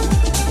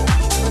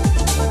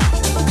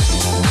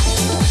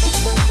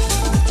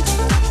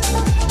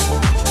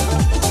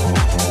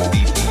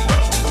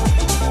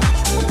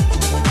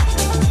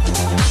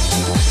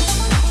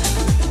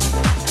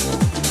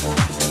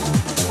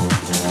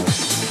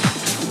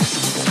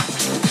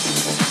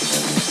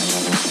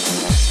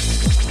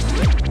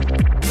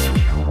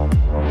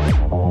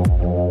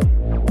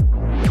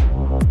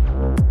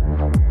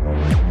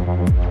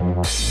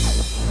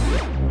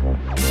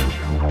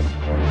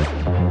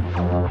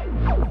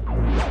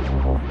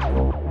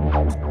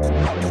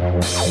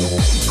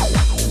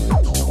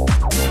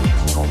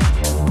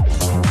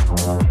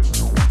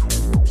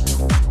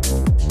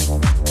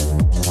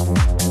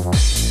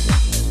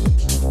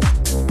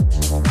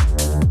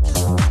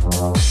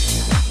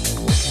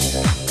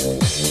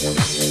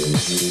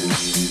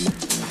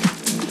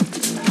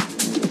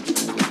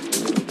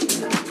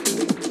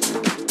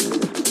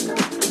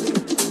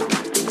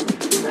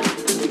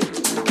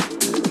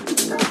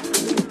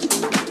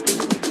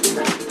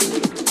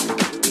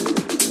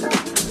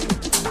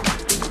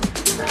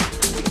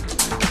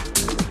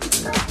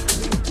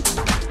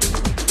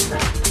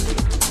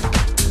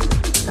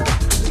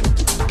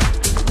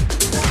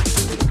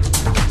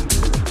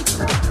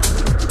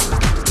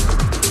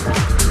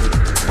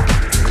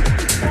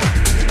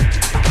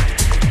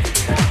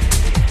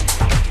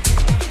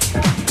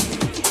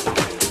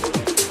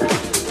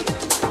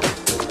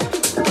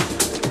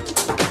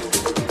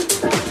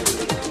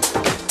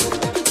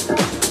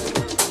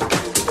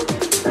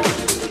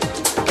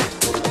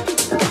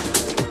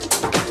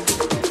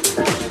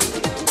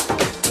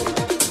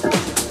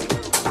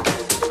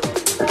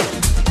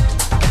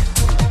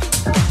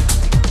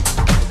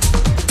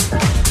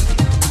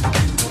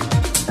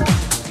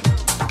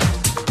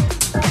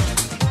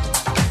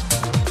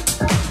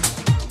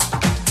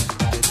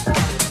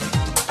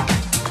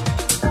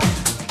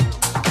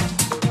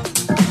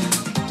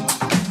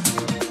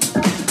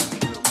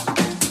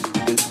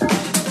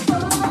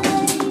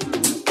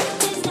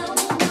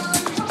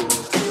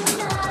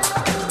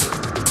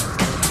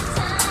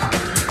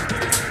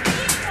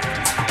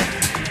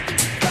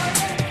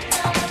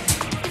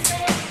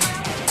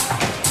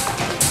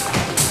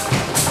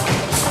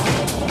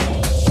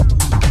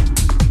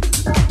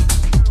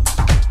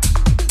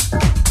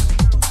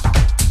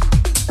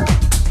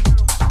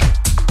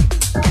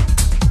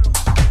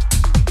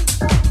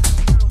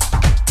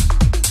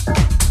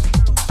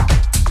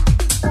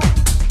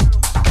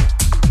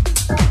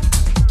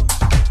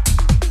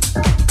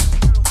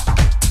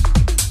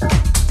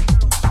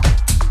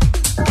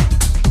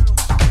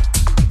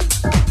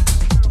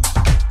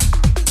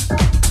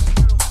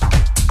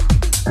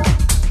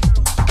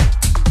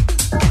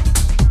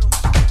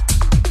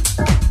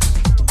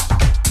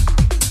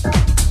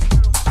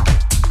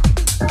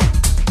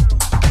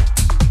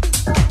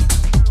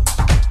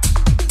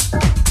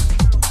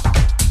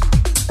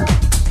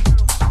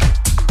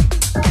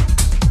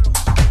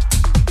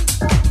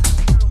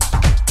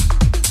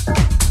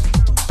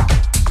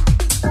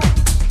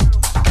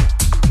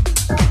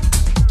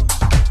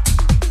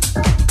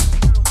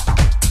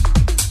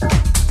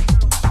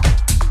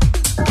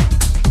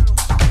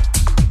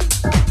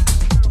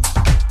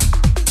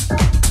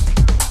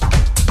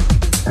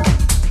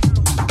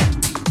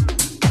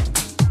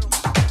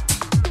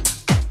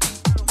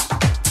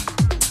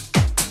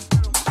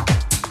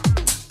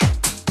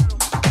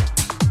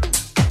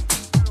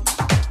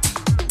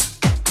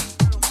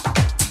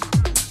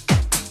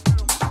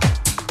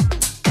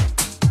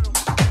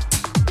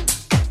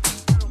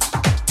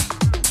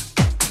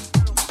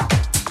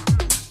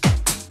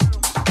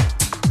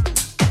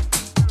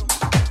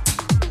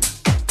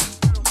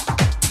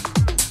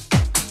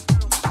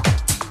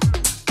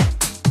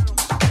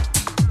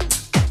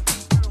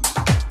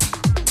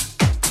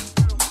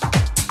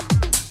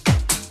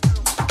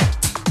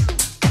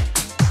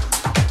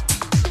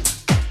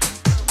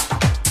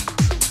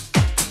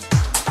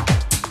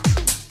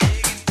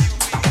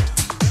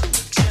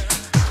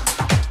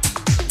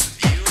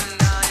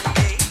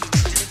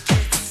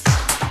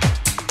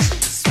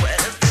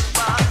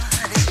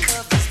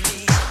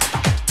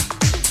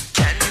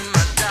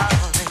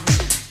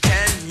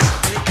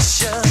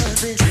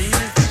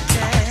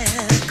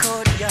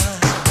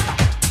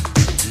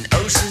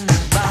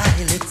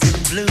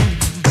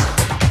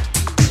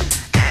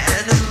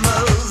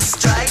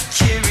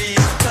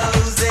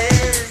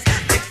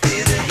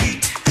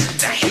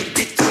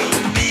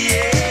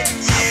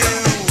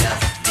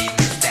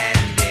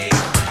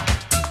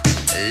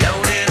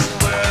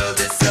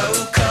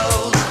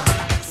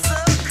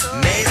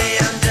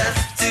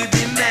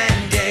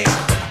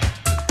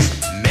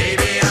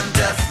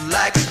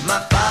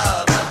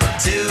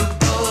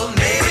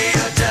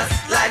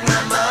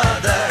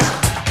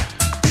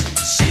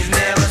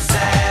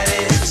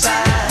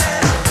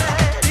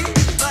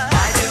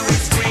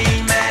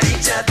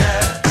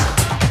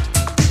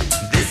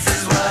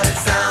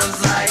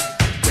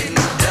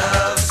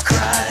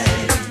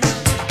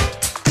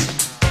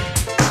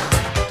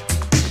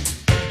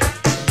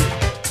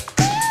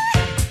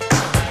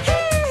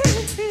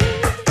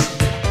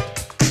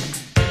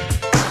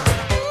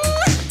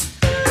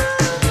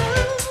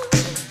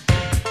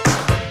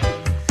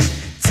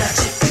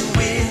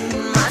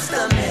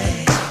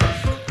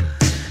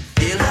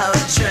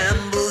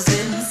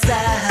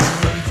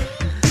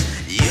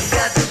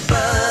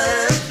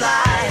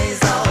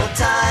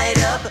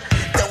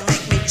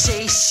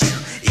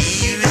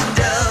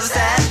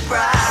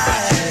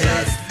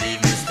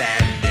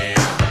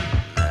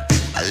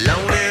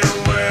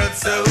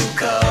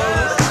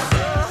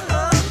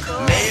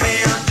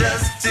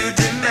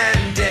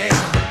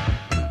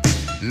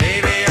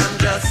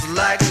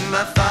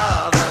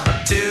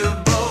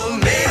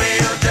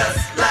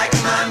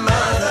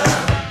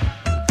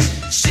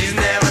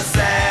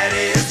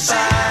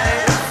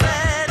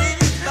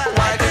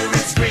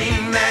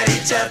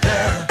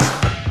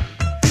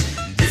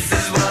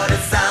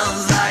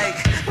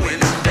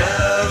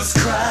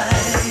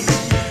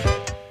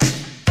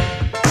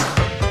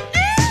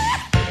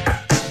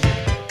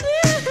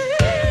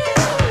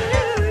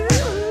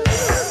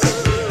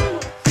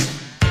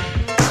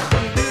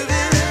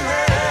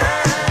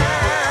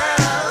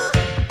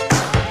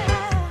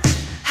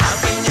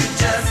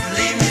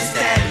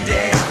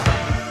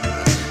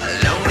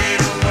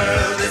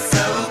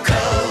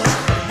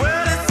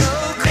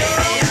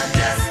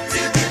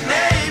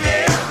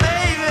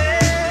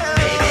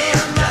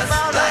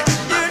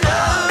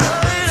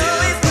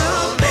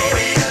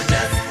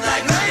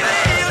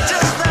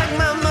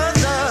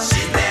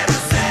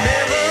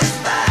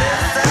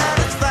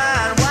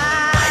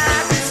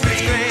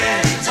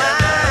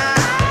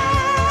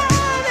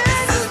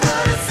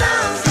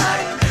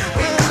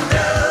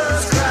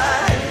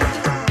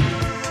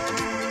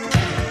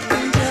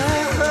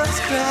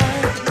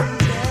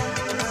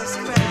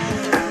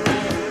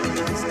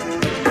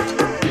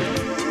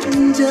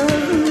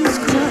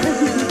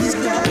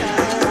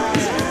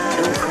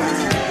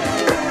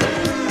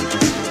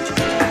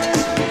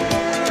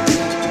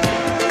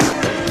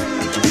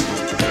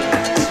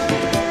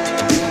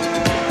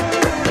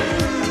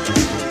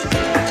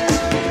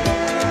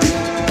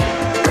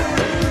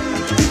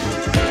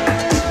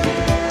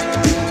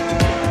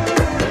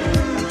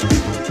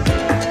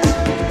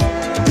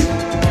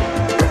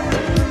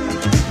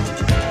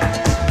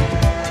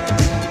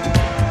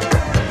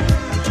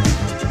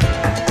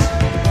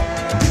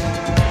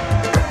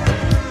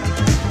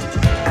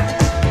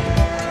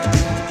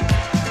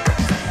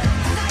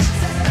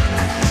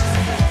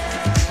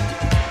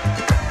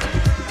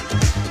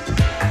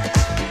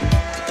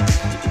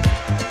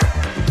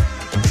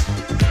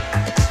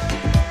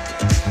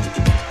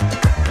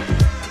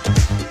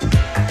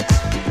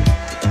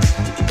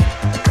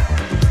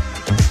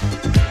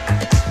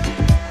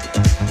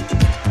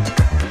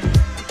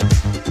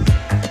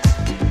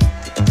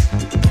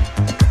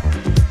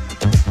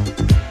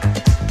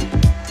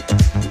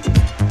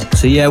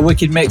 So yeah,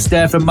 wicked mix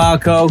there from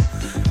Marco.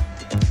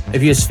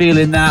 If you're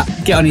feeling that,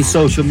 get on his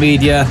social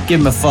media,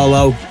 give him a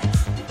follow,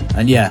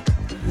 and yeah,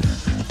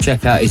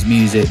 check out his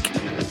music.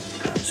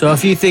 So a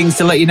few things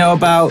to let you know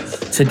about.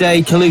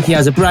 Today, Kaluki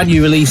has a brand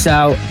new release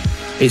out.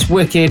 It's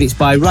wicked, it's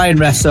by Ryan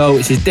Resso,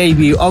 it's his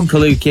debut on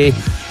Kaluki.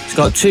 It's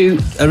got 2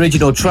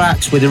 original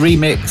tracks with a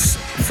remix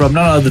from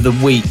none other than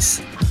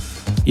Wheats.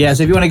 Yeah,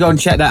 so if you want to go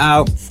and check that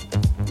out,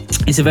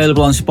 it's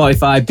available on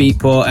Spotify,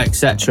 Beatport,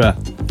 etc.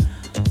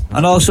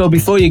 And also,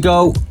 before you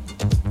go,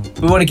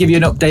 we want to give you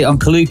an update on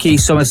Kaluki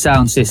Summer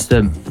Sound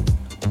System.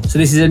 So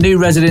this is a new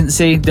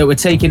residency that we're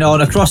taking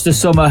on across the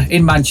summer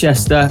in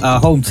Manchester,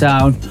 our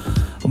hometown.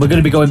 And we're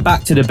going to be going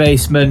back to the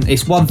basement.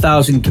 It's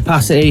 1,000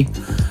 capacity,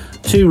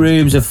 2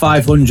 rooms of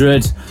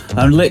 500.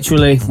 And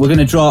literally, we're going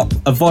to drop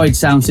a Void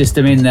sound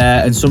system in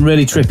there and some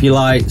really trippy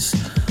lights.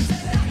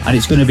 And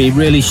it's going to be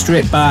really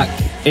stripped back,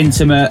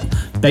 intimate,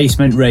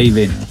 basement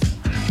raving.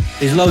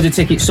 There's loads of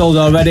tickets sold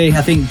already.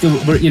 I think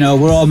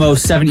we're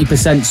almost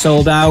 70%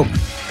 sold out.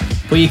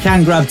 But you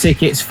can grab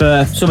tickets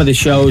for some of the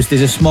shows.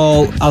 There's a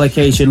small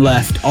allocation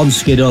left on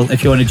Skiddle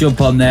if you want to jump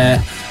on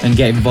there and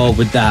get involved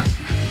with that.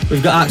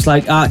 We've got acts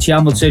like Archie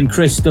Hamilton,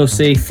 Chris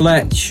Dussey,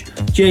 Fletch,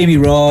 Jamie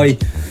Roy.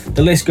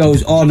 The list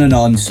goes on and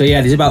on. So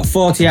yeah, there's about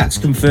 40 acts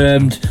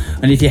confirmed.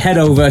 And if you head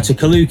over to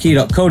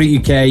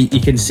kaluki.co.uk,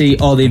 you can see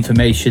all the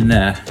information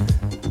there.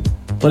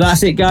 But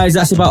that's it, guys.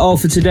 That's about all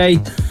for today.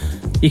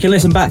 You can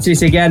listen back to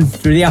this again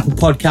through the Apple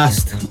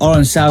Podcast or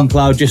on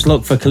SoundCloud. Just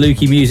look for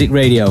Kaluki Music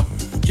Radio.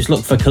 Just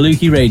look for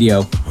Kaluki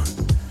Radio.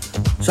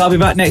 So I'll be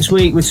back next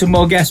week with some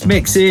more guest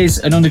mixes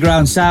and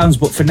underground sounds.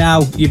 But for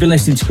now, you've been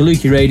listening to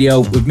Kaluki Radio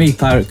with me,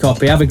 Pirate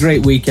Copy. Have a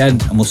great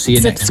weekend and we'll see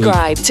you next week.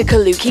 Subscribe to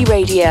Kaluki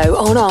Radio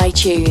on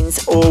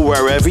iTunes or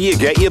wherever you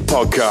get your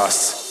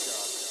podcasts.